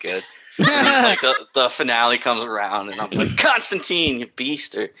 that's pretty good. And then, like the finale comes around and I'm like, Constantine, you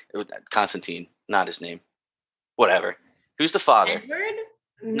beast. Or Constantine, not his name. Whatever. Who's the father? Edward?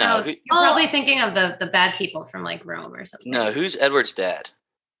 No, you're probably thinking of the bad people from like Rome or something. No, who's Edward's dad?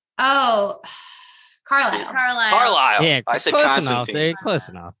 Oh, Carlisle. Carlisle. Yeah, I said close Constantine. enough. Close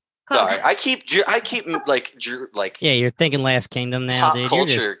enough. Sorry, I keep like. Yeah, you're thinking Last Kingdom now, pop dude.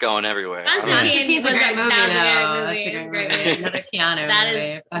 culture going everywhere. Constantine's a great movie. That's a great movie. Another Keanu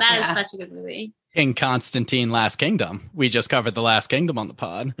movie. That is such a good movie. King Constantine, Last Kingdom. We just covered the Last Kingdom on the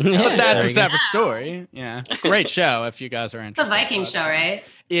pod. Yeah, but that's a separate story. Yeah, great show if you guys are interested. The Viking show, right?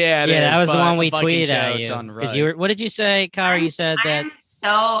 Yeah, that was the one we Viking tweeted at you. Right. What did you say, Kyra? You said that.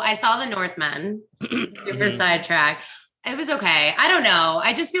 I saw The Northman. Super sidetracked. It was okay. I don't know.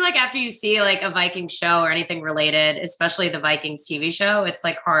 I just feel like after you see like a Viking show or anything related, especially the Vikings TV show, it's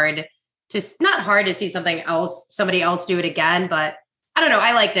like not hard to see somebody else do it again, but I don't know.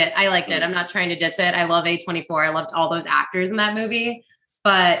 I liked it. I'm not trying to diss it. I love A24. I loved all those actors in that movie.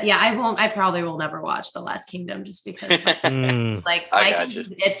 But yeah, I probably will never watch The Last Kingdom just because Vikings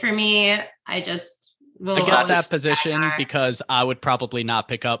is it for me. I get that position because I would probably not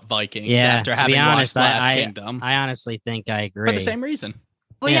pick up Vikings after having watched Last Kingdom. I honestly think I agree. For the same reason.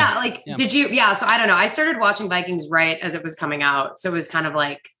 Well, did you? Yeah. So I don't know. I started watching Vikings right as it was coming out. So it was kind of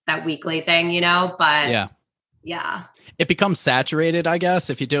like that weekly thing, but yeah. It becomes saturated, I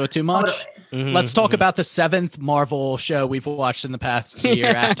guess, if you do it too much. Totally. Mm-hmm, Let's talk about the 7th Marvel show we've watched in the past year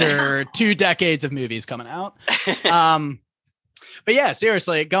after 2 decades of movies coming out. But yeah,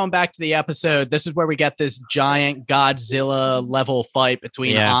 seriously, going back to the episode, this is where we get this giant Godzilla level fight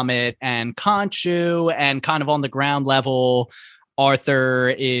between Ammit and Khonshu, and kind of on the ground level, Arthur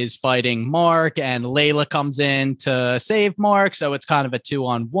is fighting Mark and Layla comes in to save Mark. So it's kind of a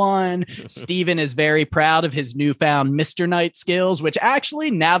 2-on-1. Steven is very proud of his newfound Mr. Knight skills, which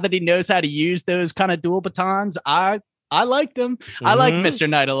actually, now that he knows how to use those kind of dual batons, I liked him. Mm-hmm. I like Mr.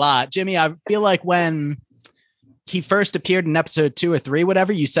 Knight a lot. Jimmy, I feel like when he first appeared in episode 2 or 3,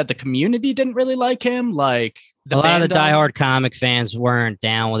 whatever, you said the community didn't really like him. Like a lot of the diehard comic fans weren't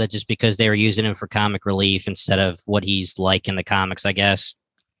down with it just because they were using him for comic relief instead of what he's like in the comics, I guess.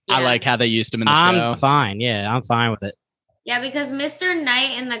 Yeah. I like how they used him in the show. I'm fine. Yeah, I'm fine with it. Yeah, because Mr.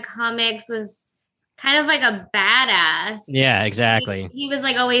 Knight in the comics was kind of like a badass. Yeah, exactly. He was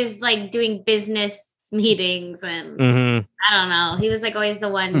like always like doing business meetings and I don't know. He was like always the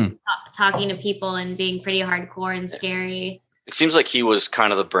one talking to people and being pretty hardcore and scary. It seems like he was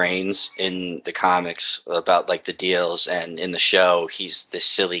kind of the brains in the comics about like the deals, and in the show he's this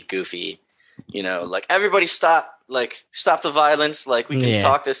silly, goofy, like everybody stop the violence, like we can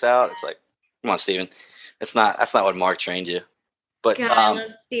talk this out. It's like, come on, Steven. That's not what Mark trained you. But God, I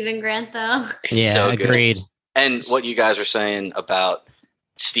love Steven Grant though. Yeah, so agreed. Good. And what you guys were saying about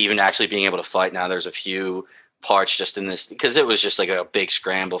Steven actually being able to fight now, there's a few parts just in this because it was just like a big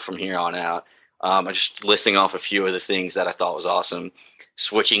scramble from here on out. I'm just listing off a few of the things that I thought was awesome.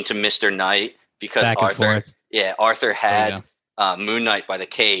 Switching to Mr. Knight because Arthur had Moon Knight by the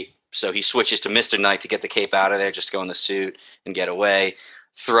cape, so he switches to Mr. Knight to get the cape out of there, just go in the suit and get away.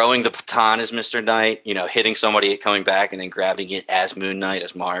 Throwing the baton as Mr. Knight, hitting somebody, coming back, and then grabbing it as Moon Knight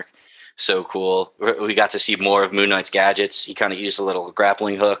as Mark. So cool. We got to see more of Moon Knight's gadgets. He kind of used a little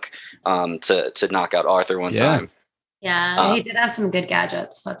grappling hook to knock out Arthur one time. Yeah, he did have some good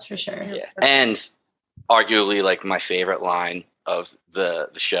gadgets, that's for sure. Yeah. And arguably like my favorite line of the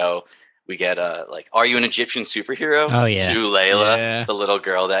show, we get are you an Egyptian superhero? Oh yeah. To Layla, the little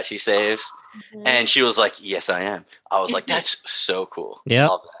girl that she saves. Mm-hmm. And she was like, yes, I am. I was like, that's so cool. Yeah.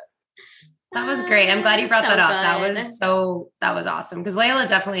 Love that. That was great. I'm glad you brought that up. That was awesome because Layla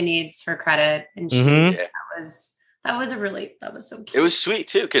definitely needs her credit, and that was so cute. It was sweet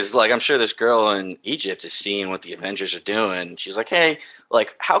too because like I'm sure this girl in Egypt is seeing what the Avengers are doing. She's like, hey,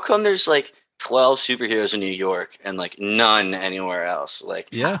 like how come there's like 12 superheroes in New York and like none anywhere else. Like,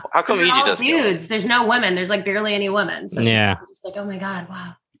 yeah, how come Egypt doesn't? Dudes, there's no women. There's like barely any women. So yeah, just like, oh my god,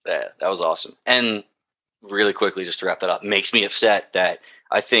 wow. That was awesome. And really quickly, just to wrap that up, makes me upset that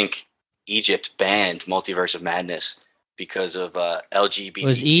I think Egypt banned Multiverse of Madness because of LGBTQ.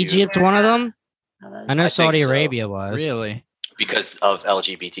 Was Egypt one of them? I know Saudi Arabia was. Really? Because of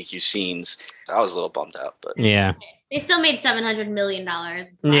LGBTQ scenes. I was a little bummed out, but yeah. They still made $700 million.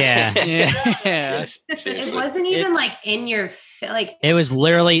 Yeah. Yeah. It wasn't even like in your like. It was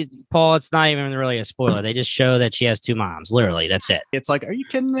literally, Paul, it's not even really a spoiler. They just show that she has 2 moms. Literally, that's it. It's like, are you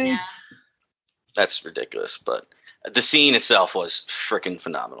kidding me? Yeah. That's ridiculous. But the scene itself was freaking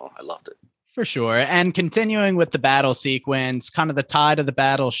phenomenal. I loved it. For sure. And continuing with the battle sequence, kind of the tide of the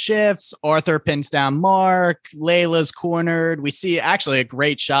battle shifts. Arthur pins down Mark. Layla's cornered. We see actually a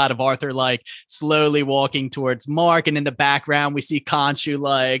great shot of Arthur like slowly walking towards Mark. And in the background, we see Khonshu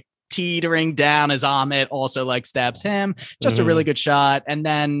like teetering down as Amit also like stabs him. Just a really good shot. And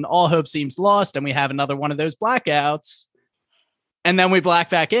then all hope seems lost. And we have another one of those blackouts. And then we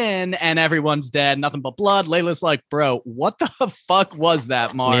black back in and everyone's dead. Nothing but blood. Layla's like, bro, what the fuck was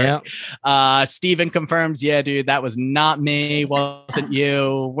that, Mark? Yeah. Steven confirms, yeah, dude, that was not me. Wasn't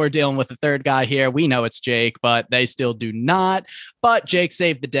you. We're dealing with the third guy here. We know it's Jake, but they still do not. But Jake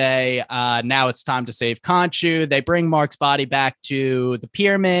saved the day. Now it's time to save Khonshu. They bring Mark's body back to the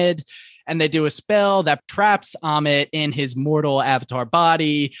pyramid. And they do a spell that traps Amit in his mortal avatar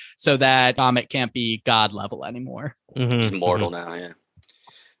body so that Amit can't be God level anymore. He's mortal now, yeah.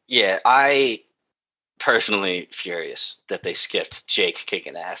 Yeah, I personally furious that they skipped Jake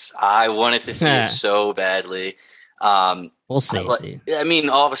kicking ass. I wanted to see it so badly. We'll see. I mean,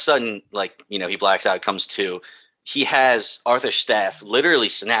 all of a sudden, like, you know, he blacks out, comes to. He has Arthur's staff literally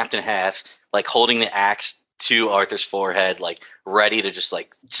snapped in half, like holding the axe to Arthur's forehead, like ready to just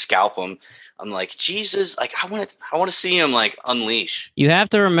like scalp him. I'm like, Jesus, like I want to see him like unleash. You have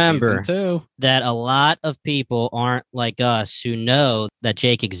to remember that a lot of people aren't like us who know that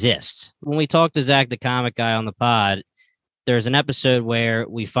Jake exists. When we talked to Zach, the comic guy on the pod, there's an episode where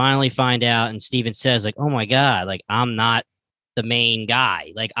we finally find out and Steven says like, oh my God, like I'm not the main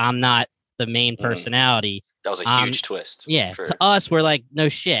guy. Like I'm not the main personality. That was a huge twist. Yeah. To us, we're like, no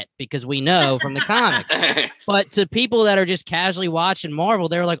shit, because we know from the comics. But to people that are just casually watching Marvel,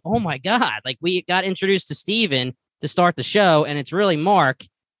 they're like, oh my God. Like we got introduced to Steven to start the show, and it's really Mark,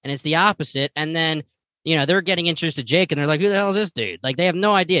 and it's the opposite. And then, you know, they're getting introduced to Jake, and they're like, who the hell is this dude? Like they have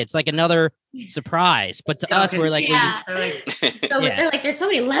no idea. It's like another surprise. But to us, we're like, they're like, there's so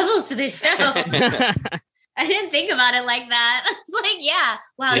many levels to this show. I didn't think about it like that. I was like, yeah,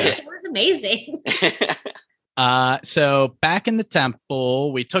 wow, this show is amazing. So back in the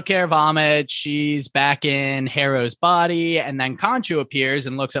temple, we took care of Amit. She's back in Harrow's body. And then Khonshu appears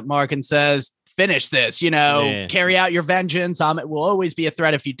and looks at Mark and says, finish this, you know, carry out your vengeance. Amit will always be a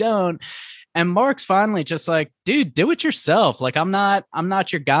threat if you don't. And Mark's finally just like, dude, do it yourself. Like, I'm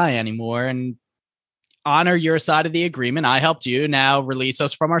not your guy anymore. And honor your side of the agreement. I helped you. Now release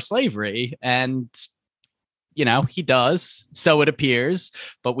us from our slavery. And you know, he does, so it appears,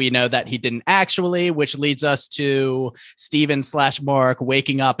 but we know that he didn't actually, which leads us to Steven / Mark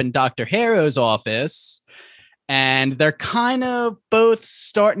waking up in Dr. Harrow's office. And they're kind of both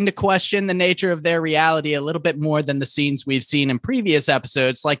starting to question the nature of their reality a little bit more than the scenes we've seen in previous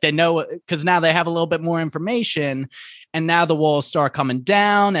episodes. Like they know, because now they have a little bit more information. And now the walls start coming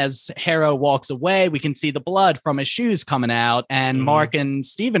down as Harrow walks away. We can see the blood from his shoes coming out. And Mark and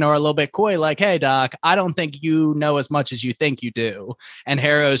Steven are a little bit coy, like, hey, Doc, I don't think you know as much as you think you do. And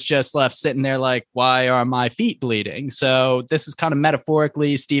Harrow's just left sitting there like, why are my feet bleeding? So this is kind of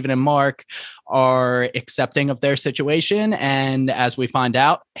metaphorically, Steven and Mark are accepting of their situation. And as we find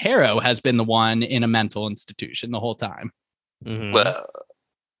out, Harrow has been the one in a mental institution the whole time. Well,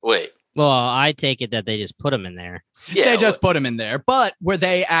 wait. Well, I take it that they just put him in there. Yeah, they just put him in there. But were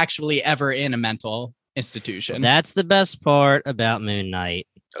they actually ever in a mental institution? That's the best part about Moon Knight.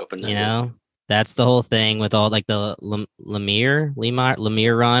 You know, that's the whole thing with all like the Lemire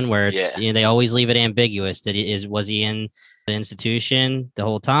run, where it's you know, they always leave it ambiguous. Was he in the institution the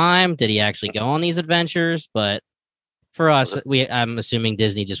whole time? Did he actually go on these adventures? But for us, I'm assuming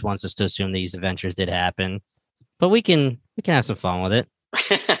Disney just wants us to assume these adventures did happen. But we can have some fun with it.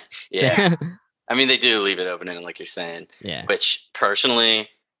 Yeah. I mean, they do leave it open, like you're saying. Yeah. Which personally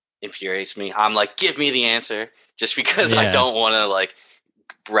infuriates me. I'm like, give me the answer, just because I don't want to like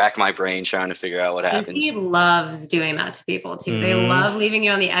rack my brain trying to figure out what happens. Disney loves doing that to people too. They love leaving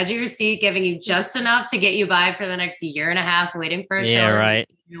you on the edge of your seat, giving you just enough to get you by for the next year and a half, waiting for a show. Yeah, right.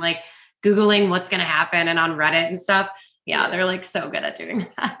 You're like Googling what's going to happen and on Reddit and stuff. Yeah, they're like so good at doing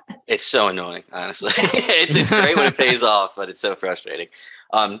that. It's so annoying, honestly. it's great when it pays off, but it's so frustrating.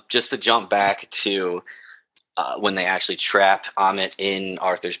 Just to jump back to when they actually trap Amit in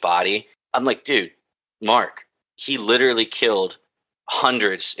Arthur's body, I'm like, dude, Mark, he literally killed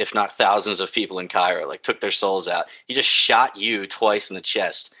hundreds, if not thousands of people in Cairo, like took their souls out. He just shot you twice in the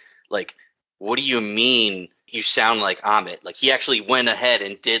chest. Like, what do you mean you sound like Amit? Like, he actually went ahead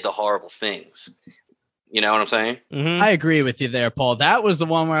and did the horrible things. You know what I'm saying? Mm-hmm. I agree with you there, Paul. That was the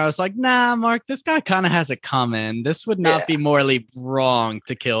one where I was like, nah, Mark, this guy kind of has it coming. This would not be morally wrong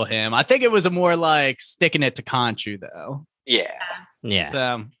to kill him. I think it was a more like sticking it to Khonshu, though. Yeah.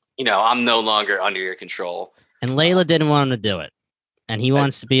 So, you know, I'm no longer under your control. And Layla didn't want him to do it. And he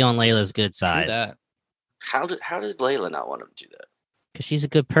wants to be on Layla's good side. How did Layla not want him to do that? Because she's a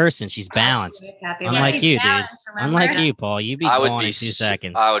good person. She's balanced. Unlike you, dude. Unlike you, Paul. You'd be gone in 2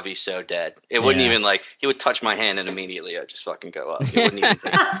 seconons. I would be so dead. It wouldn't even like, he would touch my hand and immediately I'd just fucking go up. It wouldn't even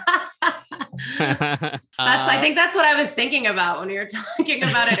think. I think that's what I was thinking about when we were talking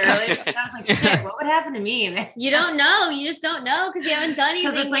about it earlier. I was like, shit, what would happen to me? You don't know. You just don't know because you haven't done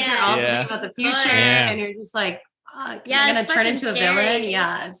anything. Because it's like you're also thinking about the future and you're just like, you're going to turn into a villain.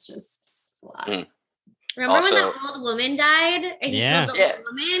 Yeah, it's a lot. Remember when the old woman died? And he killed the old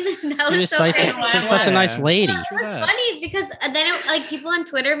woman? That was so she's such a nice lady. It was funny because then people on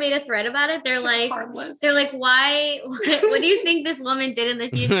Twitter made a thread about it. They're like, why? What do you think this woman did in the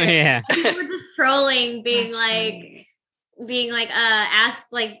future? Yeah. People were just trolling, being like,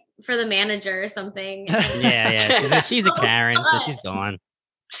 asked like for the manager or something. Yeah. She's a Karen, so she's gone.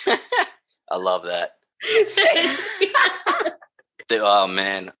 I love that. Oh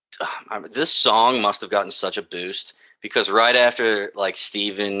man. This song must have gotten such a boost because right after like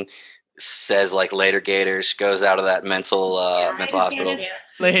Steven says like later Gators, goes out of that mental hospital.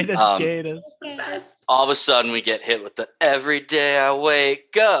 Gators. All of a sudden we get hit with the every day I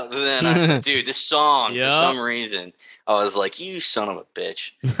wake up. And then I said, dude, this song for some reason I was like, you son of a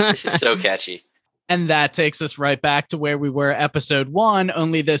bitch. This is so catchy. And that takes us right back to where we were episode 1,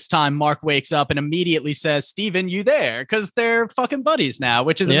 only this time Mark wakes up and immediately says, Steven, you there? Because they're fucking buddies now,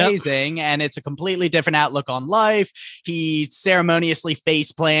 which is amazing. And it's a completely different outlook on life. He ceremoniously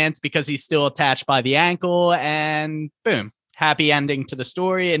face plants because he's still attached by the ankle. And boom, happy ending to the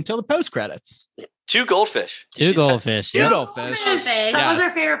story until the post credits. 2 goldfish. Two goldfish. That was our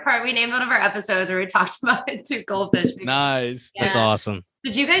favorite part. We named one of our episodes where we talked about it, 2 goldfish. Nice. That's awesome.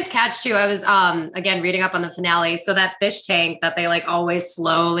 Did you guys catch too? I was again reading up on the finale. So that fish tank that they like always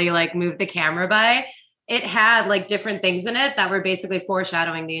slowly like move the camera by, it had like different things in it that were basically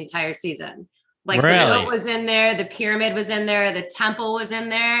foreshadowing the entire season. Like the boat was in there, the pyramid was in there, the temple was in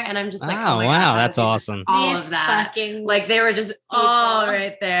there, and I'm just like, oh my God, that's awesome. All of that, like they were just all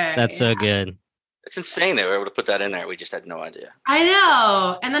right there. That's so good. It's insane they were able to put that in there. We just had no idea. I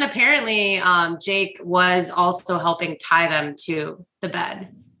know. And then apparently Jake was also helping tie them to the bed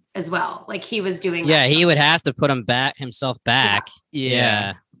as well. Like he was doing that. He would have to put himself back.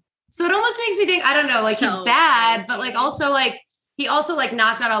 Yeah. So it almost makes me think, I don't know, like he's bad, but like also like he also like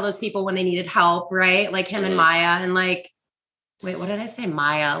knocked out all those people when they needed help, right? Like him and Maya and like, wait, what did I say?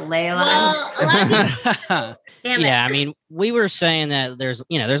 Maya, Layla. Well, a lot of people, I mean, we were saying that there's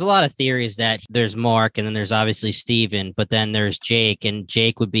a lot of theories that there's Mark and then there's obviously Steven, but then there's Jake, and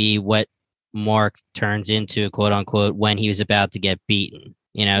Jake would be what Mark turns into, quote unquote, when he was about to get beaten,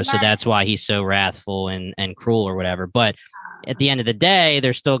 so that's why he's so wrathful and cruel or whatever. But at the end of the day,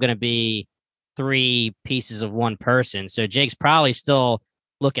 there's still going to be 3 pieces of one person. So Jake's probably still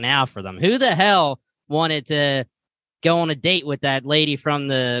looking out for them. Who the hell wanted to go on a date with that lady from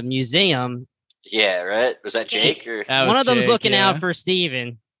the museum? Yeah, right. Was that Jake? Or one of them's looking out for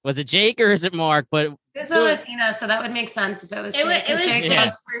Steven. Was it Jake or is it Mark? But it's a Latina, so that would make sense if it was Jake. It was Jake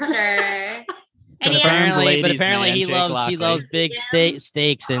for sure. And apparently he loves big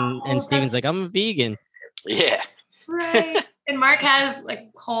steaks, and Steven's like, I'm a vegan. Yeah. Right. And Mark has like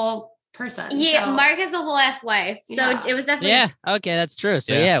a whole person. Yeah, so. Mark has a whole ass wife. So it was definitely. Yeah. Okay, that's true.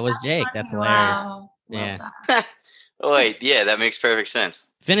 So it was Jake. That's hilarious. Wow. Yeah. Wait, that makes perfect sense.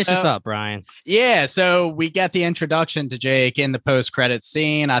 Finish us up, Brian. Yeah, so we get the introduction to Jake in the post-credits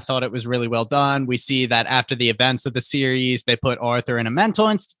scene. I thought it was really well done. We see that after the events of the series, they put Arthur in a mental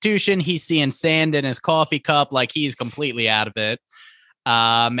institution. He's seeing sand in his coffee cup, like he's completely out of it.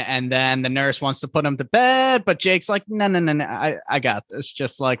 And then the nurse wants to put him to bed, but Jake's like, no, I got this.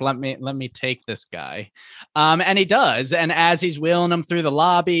 Just like, let me take this guy. And he does. And as he's wheeling him through the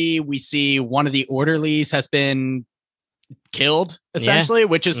lobby, we see one of the orderlies has been killed, essentially,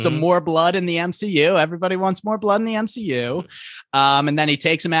 which is some more blood in the MCU. Everybody wants more blood in the MCU. And then he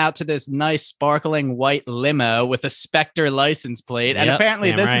takes him out to this nice sparkling white limo with a Spectre license plate. And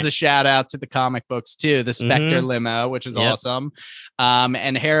apparently this is a shout out to the comic books too, the Spectre limo, which is awesome.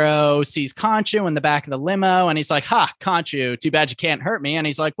 And Harrow sees Khonshu in the back of the limo and he's like, ha, Khonshu, too bad you can't hurt me. And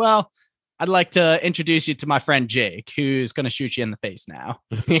he's like, well, I'd like to introduce you to my friend Jake, who's going to shoot you in the face now.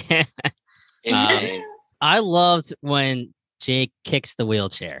 I loved when Jake kicks the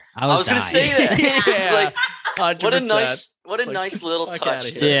wheelchair. I was going to say that. It's like, 100%. What a nice little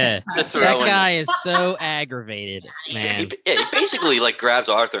touch. That guy is so aggravated, man. He basically like grabs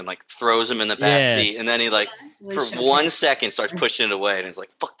Arthur and like throws him in the back seat, and then he like for 1 second starts pushing it away, and he's like,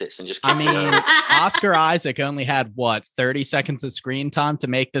 "Fuck this," and just kicks it over. Oscar Isaac only had 30 seconds of screen time to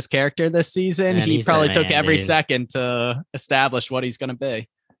make this character this season. Man, he probably took every second to establish what he's going to be.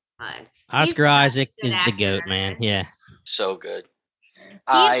 Oscar Isaac is the GOAT, man. Yeah. So good.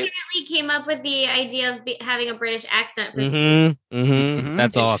 He apparently came up with the idea of having a British accent for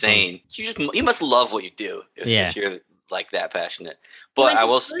That's insane. Awesome. You must love what you do if you're like that passionate. But I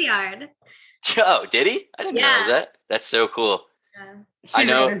will. Juilliard. Oh, did he? I didn't realize that. That's so cool. I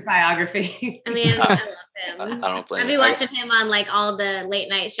know his biography. I mean, I love him. I don't blame. I've been watching him on like all the late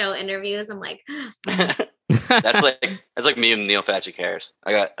night show interviews. I'm like, that's like me and Neil Patrick Harris.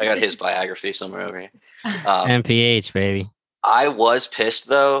 I got his biography somewhere over here. MPH, baby. I was pissed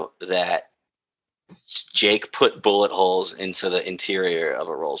though that Jake put bullet holes into the interior of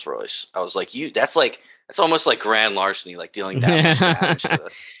a Rolls Royce. I was like, that's almost like grand larceny, like dealing that much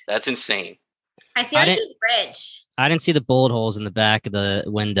damage. That's insane. I feel like he's rich. I didn't see the bullet holes in the back of the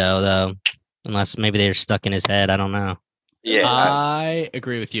window though, unless maybe they're stuck in his head. I don't know. Yeah, I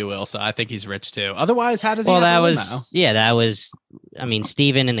agree with you, Will. So I think he's rich too. Otherwise, how does he? Well, that was. I mean,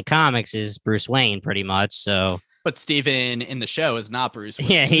 Steven in the comics is Bruce Wayne, pretty much. So, but Steven in the show is not Bruce Wayne.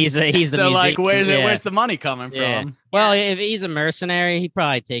 Yeah, he's the. So like, where's the money coming from? Well, if he's a mercenary, he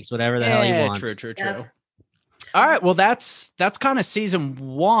probably takes whatever the hell he wants. True. All right, well, that's kind of season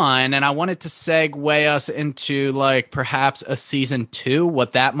 1, and I wanted to segue us into like perhaps a season 2,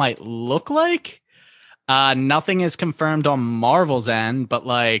 what that might look like. Nothing is confirmed on Marvel's end, but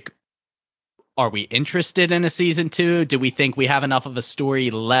like, are we interested in a season 2? Do we think we have enough of a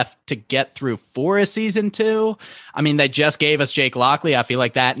story left to get through for a season 2? I mean, they just gave us Jake Lockley. I feel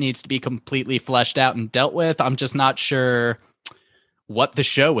like that needs to be completely fleshed out and dealt with. I'm just not sure what the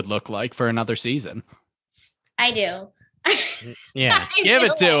show would look like for another season. I do. Yeah. Give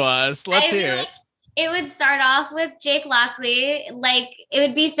it to us. Let's hear it. It would start off with Jake Lockley. Like, it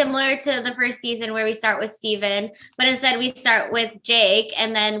would be similar to the first season where we start with Steven, but instead we start with Jake,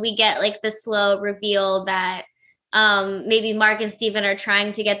 and then we get like the slow reveal that maybe Mark and Steven are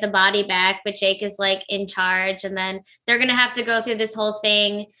trying to get the body back, but Jake is like in charge, and then they're going to have to go through this whole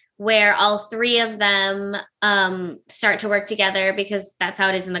thing where all 3 of them start to work together, because that's how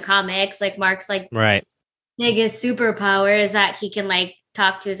it is in the comics. Like, Mark's like, right, biggest superpower is that he can like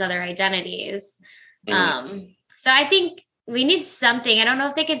talk to his other identities. So I think we need something. I don't know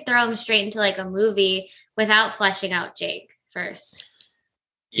if they could throw him straight into like a movie without fleshing out Jake first.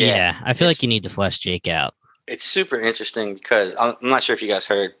 Yeah, I feel like you need to flesh Jake out. It's super interesting because I'm not sure if you guys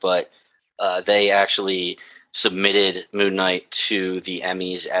heard, but they actually submitted Moon Knight to the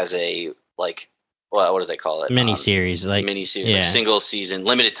Emmys as a what do they call it? Miniseries, like single season,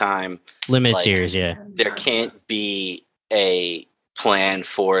 limited time, series. Yeah, there can't be a plan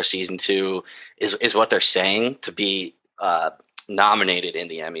for a season 2 is what they're saying, to be nominated in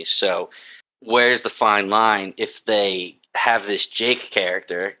the Emmys. So where's the fine line? If they have this Jake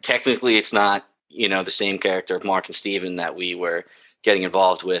character, technically it's not, the same character of Mark and Steven that we were getting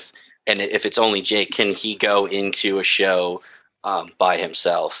involved with. And if it's only Jake, can he go into a show by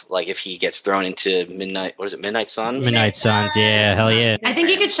himself? Like if he gets thrown into Midnight Suns? Midnight Suns, yeah, hell yeah. I think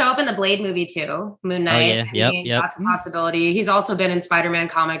he could show up in the Blade movie too, Moon Knight. Oh, yeah. Yep. That's a possibility. He's also been in Spider-Man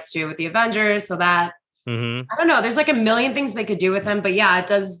comics too with the Avengers, so that I don't know. There's like a million things they could do with him, but yeah, it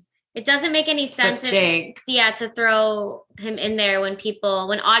does. It doesn't make any sense to throw him in there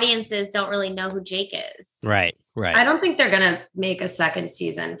when audiences don't really know who Jake is. Right. I don't think they're gonna make a second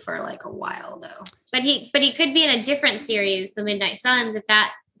season for like a while though. But he could be in a different series, The Midnight Suns, if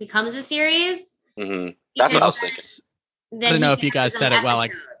that becomes a series. Mm-hmm. That's what I was thinking. I don't know if you guys said it well.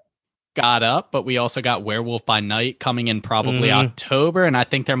 Like, got up, but we also got Werewolf by Night coming in probably October, and I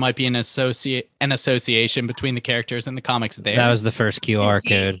think there might be an association between the characters and the comics there. That was the first QR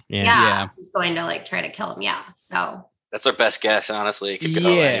code. Yeah, he's going to like try to kill him. Yeah, so That's our best guess, honestly. It could go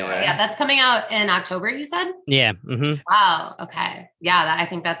anywhere. Yeah, that's coming out in October, you said? Yeah. Mm-hmm. Wow. Okay. Yeah, I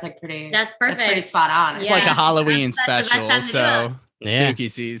think that's like pretty. That's perfect. That's pretty spot on. It's like a Halloween special, so spooky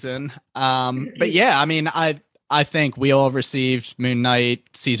season. But yeah, I mean, I think we all received Moon Knight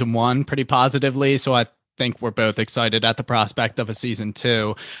season 1 pretty positively, so I think we're both excited at the prospect of a season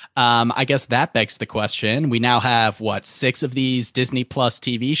 2. I guess that begs the question. We now have 6 of these Disney Plus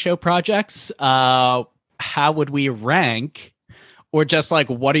TV show projects. How would we rank, or just like,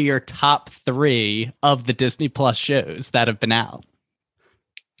 what are your top 3 of the Disney Plus shows that have been out?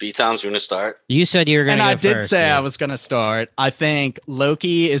 B-Tom's going to start. You said you were going to go first. And I did say I was going to start. I think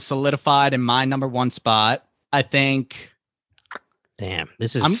Loki is solidified in my number 1 spot. I think. Damn,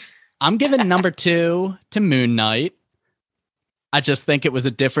 this is. I'm giving number 2 to Moon Knight. I just think it was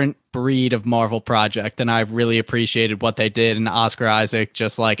a different breed of Marvel project, and I really appreciated what they did. And Oscar Isaac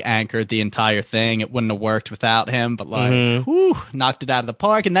just like anchored the entire thing. It wouldn't have worked without him, but like, knocked it out of the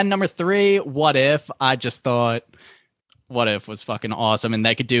park. And then number 3, What If? I just thought What If was fucking awesome, and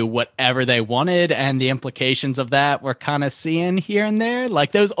they could do whatever they wanted, and the implications of that we're kind of seeing here and there.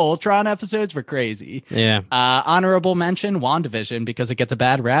 Like those Ultron episodes were crazy. Yeah. Honorable mention, WandaVision, because it gets a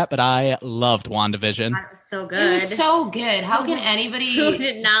bad rap, but I loved WandaVision. That was so good. It was so good. How can anybody who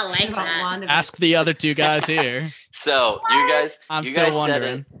did not like that? Ask the other 2 guys here. So you guys, I'm still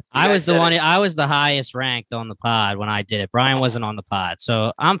wondering. I was the highest ranked on the pod when I did it. Brian wasn't on the pod,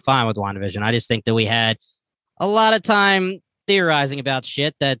 so I'm fine with WandaVision. I just think that we had a lot of time theorizing about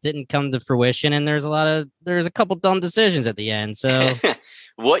shit that didn't come to fruition, and there's a couple dumb decisions at the end. So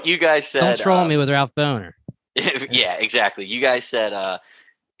what you guys said, don't troll me with Ralph Boner. Yeah, exactly. You guys said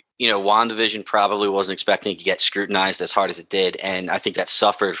WandaVision probably wasn't expecting to get scrutinized as hard as it did, and I think that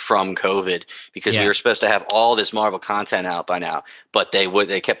suffered from COVID because we were supposed to have all this Marvel content out by now, but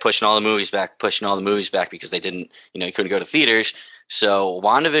they kept pushing all the movies back because they didn't, you couldn't go to theaters. So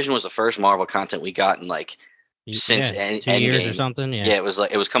WandaVision was the first Marvel content we got in like since 2 years or something. Yeah, it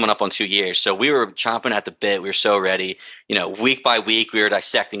was coming up on 2 years. So we were chomping at the bit. We were so ready. Week by week we were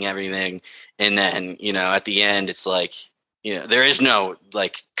dissecting everything, and then at the end it's like there is no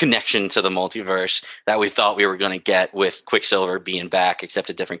like connection to the multiverse that we thought we were going to get with Quicksilver being back, except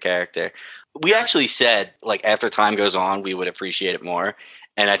a different character. We actually said like after time goes on we would appreciate it more.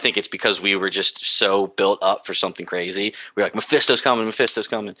 And I think it's because we were just so built up for something crazy. We're like, Mephisto's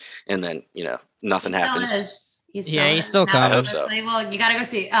coming. And then, nothing happens. He's still coming. So. Well, you got to go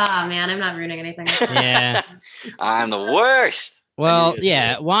see. Oh, man, I'm not ruining anything. Yeah. I'm the worst. Well,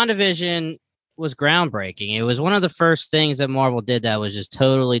 yeah, WandaVision was groundbreaking. It was one of the first things that Marvel did that was just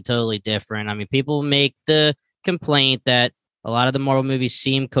totally, totally different. I mean, people make the complaint that a lot of the Marvel movies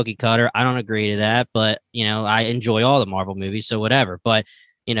seem cookie cutter. I don't agree to that, but, I enjoy all the Marvel movies, so whatever. But,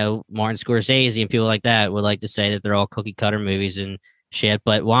 Martin Scorsese and people like that would like to say that they're all cookie cutter movies and shit.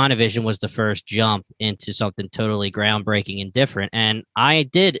 But WandaVision was the first jump into something totally groundbreaking and different. And I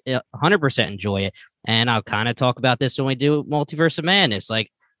did 100% enjoy it. And I'll kind of talk about this when we do Multiverse of Madness.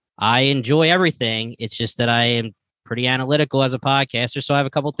 Like, I enjoy everything. It's just that I am pretty analytical as a podcaster, so I have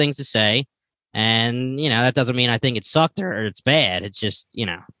a couple things to say. And, that doesn't mean I think it sucked or it's bad. It's just,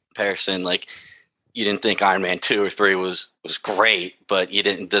 Comparison, like, you didn't think Iron Man 2 or 3 was great, but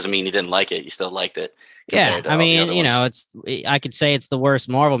doesn't mean you didn't like it. You still liked it. Yeah, I mean, I could say it's the worst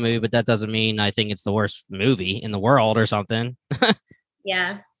Marvel movie, but that doesn't mean I think it's the worst movie in the world or something.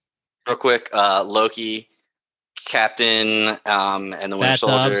 Yeah. Real quick, Loki, Captain, and the Winter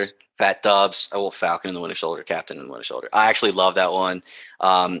Soldier. Fat Dubs. Falcon and the Winter Soldier, Captain and the Winter Soldier. I actually love that one.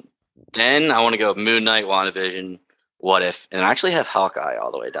 Then I want to go Moon Knight, WandaVision, What If, and I actually have Hawkeye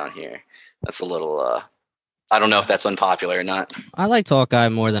all the way down here. That's a little, I don't know if that's unpopular or not. I liked Hawkeye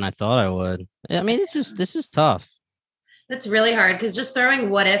more than I thought I would. I mean, this is tough. It's really hard because just throwing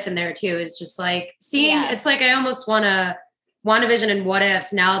What If in there too is just like it's like I almost want to WandaVision and What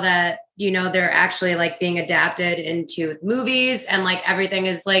If now that, they're actually like being adapted into movies and like everything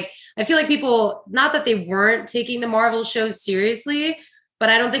is like, I feel like people, not that they weren't taking the Marvel shows seriously, but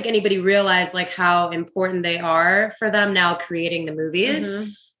I don't think anybody realized like how important they are for them now creating the movies. Mm-hmm.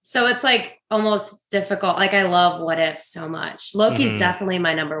 So it's like almost difficult. Like I love What If so much. Loki's definitely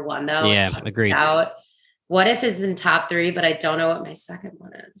my number 1 though. Yeah, agreed. What If is in top 3, but I don't know what my second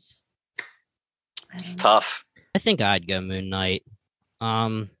one is. It's tough. I think I'd go Moon Knight.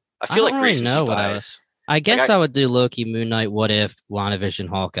 I feel like really know what I guess I would do Loki, Moon Knight, What If, WandaVision,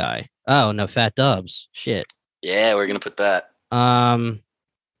 Hawkeye. Oh no, Fat Dubs. Shit. Yeah, we're gonna put that. I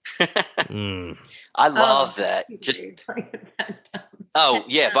love that. Just Oh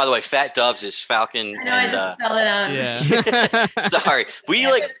yeah. By the way, Fat Dubs is Falcon. I know. I just spelled it out. Yeah. Sorry. We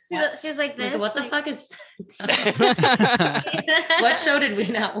She's like this. What the fuck is? What show did we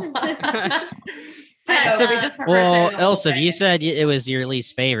not watch? Elsa, you said it was your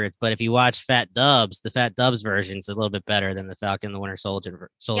least favorite, but if you watch Fat Dubs, the Fat Dubs version is a little bit better than the Falcon and the Winter Soldier.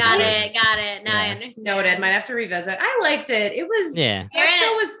 Got it. Now I understand. Noted. Might have to revisit. I liked it. It was that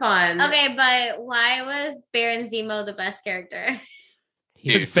show was fun. Okay, but why was Baron Zemo the best character?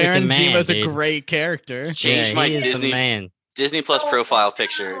 Baron Zemo's a great character. Changed my Disney Plus profile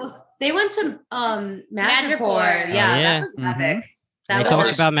picture. They went to Madripoor. Yeah, that was epic. We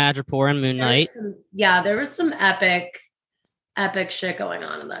talked about Madripoor and Moon Knight. There was some epic shit going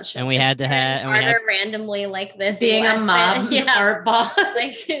on in that show. And we had randomly like this being a mob art boss,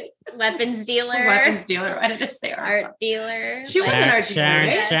 like weapons dealer. Why did it say art dealer? She was an art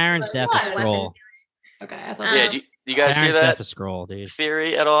dealer. Sharon's Death of Skrull. Okay, I thought. Do you guys hear that? Death of Skrull, dude.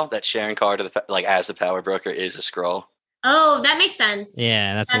 Theory at all that Sharon Carter, as the power broker, is a Skrull? Oh, that makes sense.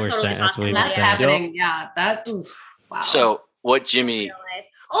 Yeah, that's what we're saying. That's what that's happening. Yeah, that's wow. So what Jimmy?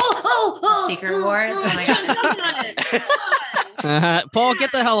 Secret Wars. Oh my god. Paul,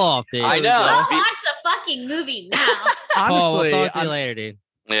 get the hell off, dude. I know. I'll watch the fucking movie now. Honestly, Paul, we'll talk to you later, dude.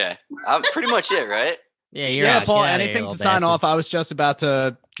 Yeah, I'm pretty much it, right? Yeah, Paul. Anything to sign off? I was just about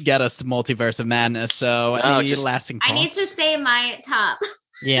to get us to Multiverse of Madness. So any lasting thoughts? I need to say my top.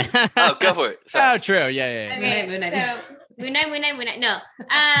 Yeah. Oh, go for it. Sorry. Oh, true. Yeah. Okay, Moon Knight. No. Moon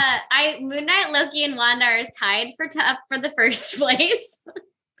Knight, Loki, and Wanda are tied for the first place.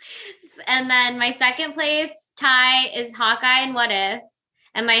 And then my second place tie is Hawkeye and What If.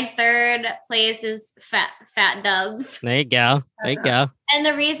 And my third place is Fat Dubs. There you go. And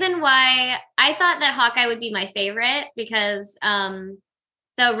the reason why I thought that Hawkeye would be my favorite because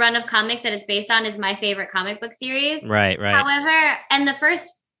the run of comics that it's based on is my favorite comic book series. Right. However, and the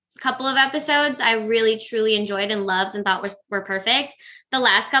first couple of episodes I really truly enjoyed and loved and thought were perfect. The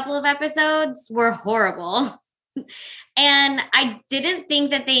last couple of episodes were horrible. And I didn't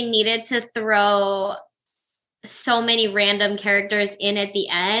think that they needed to throw so many random characters in at the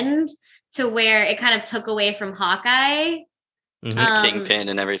end to where it kind of took away from Hawkeye. Mm-hmm. Kingpin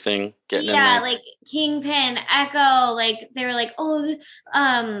and everything getting in there. there. Like Kingpin, Echo, like they were like,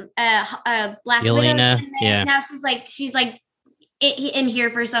 Black Yelena, Widow. Yeah. Now she's like in here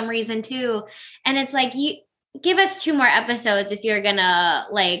for some reason too. And it's like, you give us 2 more episodes if you're gonna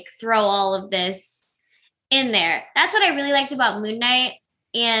like throw all of this in there. That's what I really liked about Moon Knight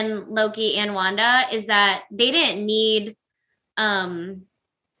and Loki and Wanda is that they didn't need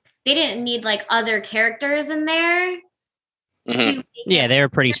like other characters in there. Mm-hmm. Yeah, they were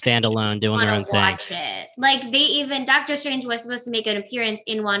pretty standalone doing their own thing. Watch it. Like Doctor Strange was supposed to make an appearance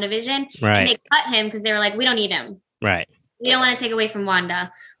in WandaVision, right? And they cut him because they were like, we don't need him. Right. We don't want to take away from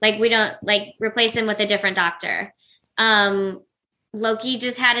Wanda. Like we don't replace him with a different doctor. Loki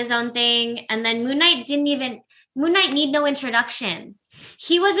just had his own thing, and then Moon Knight need no introduction.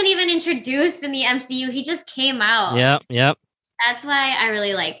 He wasn't even introduced in the MCU. He just came out. Yep. That's why I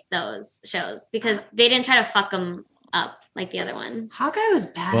really like those shows because they didn't try to fuck them up like the other ones. Hawkeye was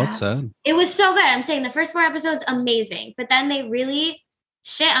bad. Well said. It was so good. I'm saying the first 4 episodes, amazing. But then they really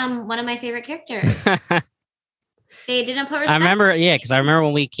shit on one of my favorite characters. They didn't put respect. I remember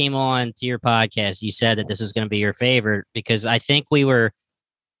when we came on to your podcast, you said that this was going to be your favorite because I think we were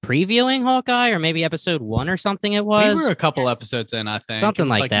previewing Hawkeye or maybe episode 1 or something it was. We were a couple episodes in, I think. Something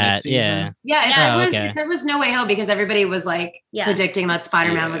like that. Mid-season. Yeah. It was No Way Home because everybody was predicting that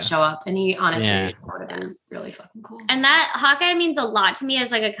Spider-Man would show up and he honestly would have been really fucking cool. And that Hawkeye means a lot to me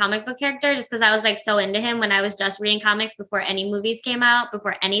as like a comic book character just because I was like so into him when I was just reading comics before any movies came out,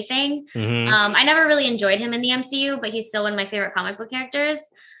 before anything. Mm-hmm. I never really enjoyed him in the MCU, but he's still one of my favorite comic book characters.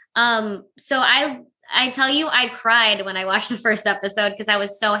 So I tell you, I cried when I watched the first episode because I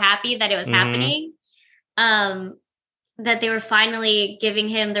was so happy that it was happening. That they were finally giving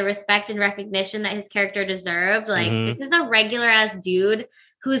him the respect and recognition that his character deserved. Like, this is a regular ass dude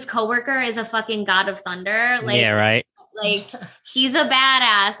whose coworker is a fucking god of thunder. Like, yeah, right. Like, he's a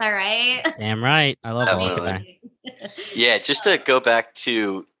badass. All right. Damn right. I love Hawkeye. Yeah, just to go back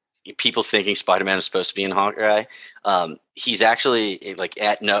to people thinking Spider-Man is supposed to be in Hawkeye. He's actually like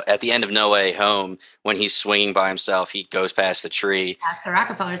at the end of No Way Home when he's swinging by himself. He goes past the tree, past the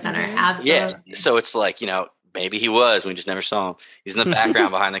Rockefeller Center. Absolutely. Yeah, so it's like maybe he was. We just never saw him. He's in the background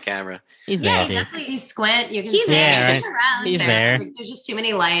behind the camera. He's there. Dude. If you squint, you can see him. Right? He's there. There's just too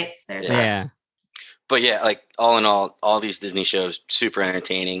many lights. But yeah, like all in all these Disney shows super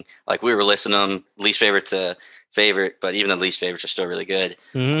entertaining. Like we were listing them least favorite to favorite, but even the least favorites are still really good.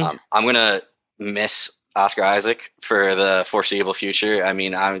 I'm gonna miss Oscar Isaac for the foreseeable future. I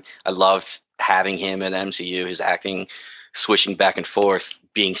mean, I loved having him in MCU, his acting switching back and forth,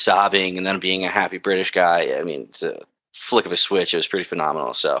 being sobbing and then being a happy British guy. I mean, it's a flick of a switch. It was pretty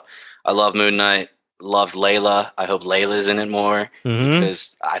phenomenal. So I love Moon Knight. Loved Layla. I hope Layla's in it more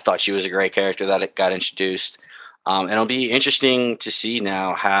because I thought she was a great character that got introduced. And it'll be interesting to see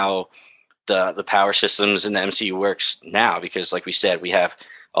now how the power systems in the MCU works now, because like we said, we have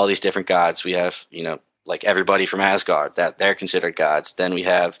all these different gods. We have, like everybody from Asgard, that they're considered gods. Then we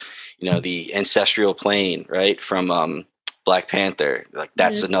have, the ancestral plane, right, from Black Panther. Like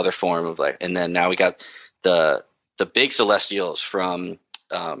that's another form of like, and then now we got the big Celestials from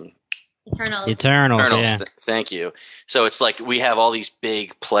Eternals. Yeah. Thank you. So it's like we have all these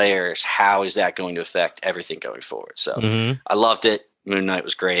big players. How is that going to affect everything going forward? So I loved it. Moon Knight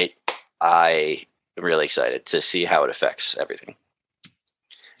was great. I am really excited to see how it affects everything.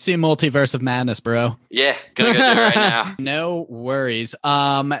 See Multiverse of Madness, bro. Yeah, gonna go do it right now. No worries.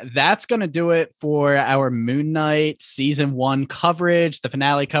 That's gonna do it for our Moon Knight season 1 coverage, the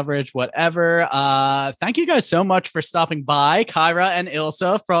finale coverage, whatever. Thank you guys so much for stopping by, Kyra and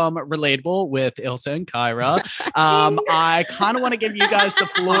Ilsa from Relatable with Ilsa and Kyra. I kind of want to give you guys the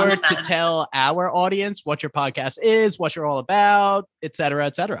floor to tell our audience what your podcast is, what you're all about, etc.,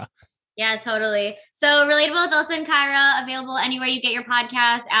 etc. Yeah, totally. So Relatable with Ilsa and Kyra, available anywhere you get your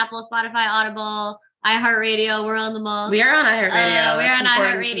podcast, Apple, Spotify, Audible, iHeartRadio. We're on them all. We are on iHeartRadio. We're on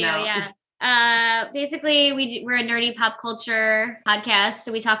iHeartRadio, yeah. Basically, we're a nerdy pop culture podcast.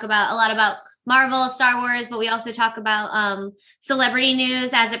 So we talk a lot about Marvel, Star Wars, but we also talk about celebrity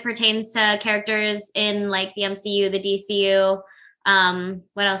news as it pertains to characters in like the MCU, the DCU.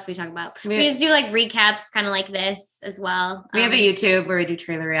 What else do we talk about? We just do like recaps kind of like this as well. We have a YouTube where we do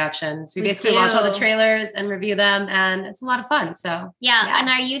trailer reactions. We basically watch all the trailers and review them, and it's a lot of fun. So yeah. And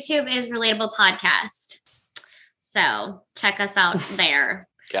our YouTube is Relatable Podcast. So check us out there.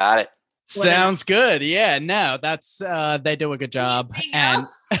 Got it. Sounds good. Yeah, no, that's they do a good job. And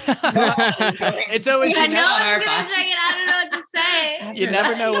it's always I'm gonna check it. I don't know what to say. You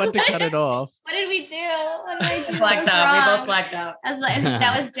never know when to cut it off. What did we do? What did I do? Blacked out. We both blacked out.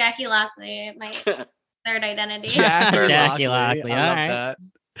 That was Jackie Lockley, my third identity. Jackie Lockley. I love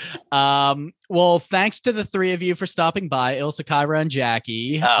that. Well, thanks to the three of you for stopping by, Ilsa, Kyra, and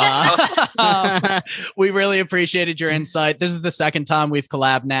Jackie. We really appreciated your insight. This is the second time we've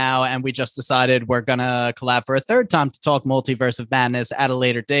collabed now, and we just decided we're gonna collab for a third time to talk Multiverse of Madness at a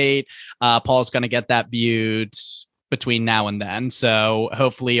later date. Paul's gonna get that viewed between now and then. So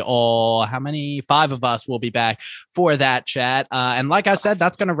hopefully 5 of us will be back for that chat. And like I said,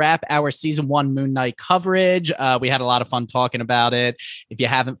 that's going to wrap our season 1 Moon Knight coverage. We had a lot of fun talking about it. If you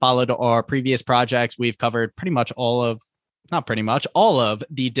haven't followed our previous projects, we've covered not pretty much all of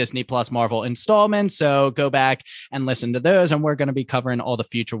the Disney Plus Marvel installments. So go back and listen to those. And we're going to be covering all the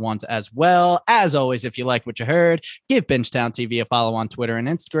future ones as well. As always, if you like what you heard, give Bingetown TV a follow on Twitter and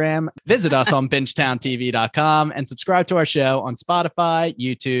Instagram. Visit us on bingetowntv.com and subscribe to our show on Spotify,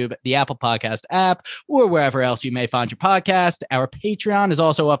 YouTube, the Apple Podcast app, or wherever else you may find your podcast. Our Patreon is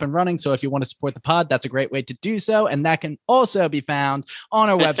also up and running. So if you want to support the pod, that's a great way to do so. And that can also be found on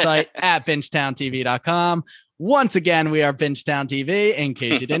our website at bingetowntv.com. Once again, we are Bingetown TV, in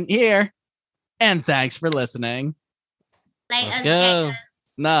case you didn't hear. And thanks for listening. Let's go.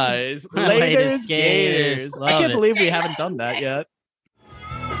 Nice. Laters, Gators. I can't believe we haven't done that yet.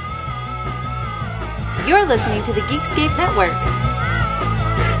 You're listening to the Geekscape Network.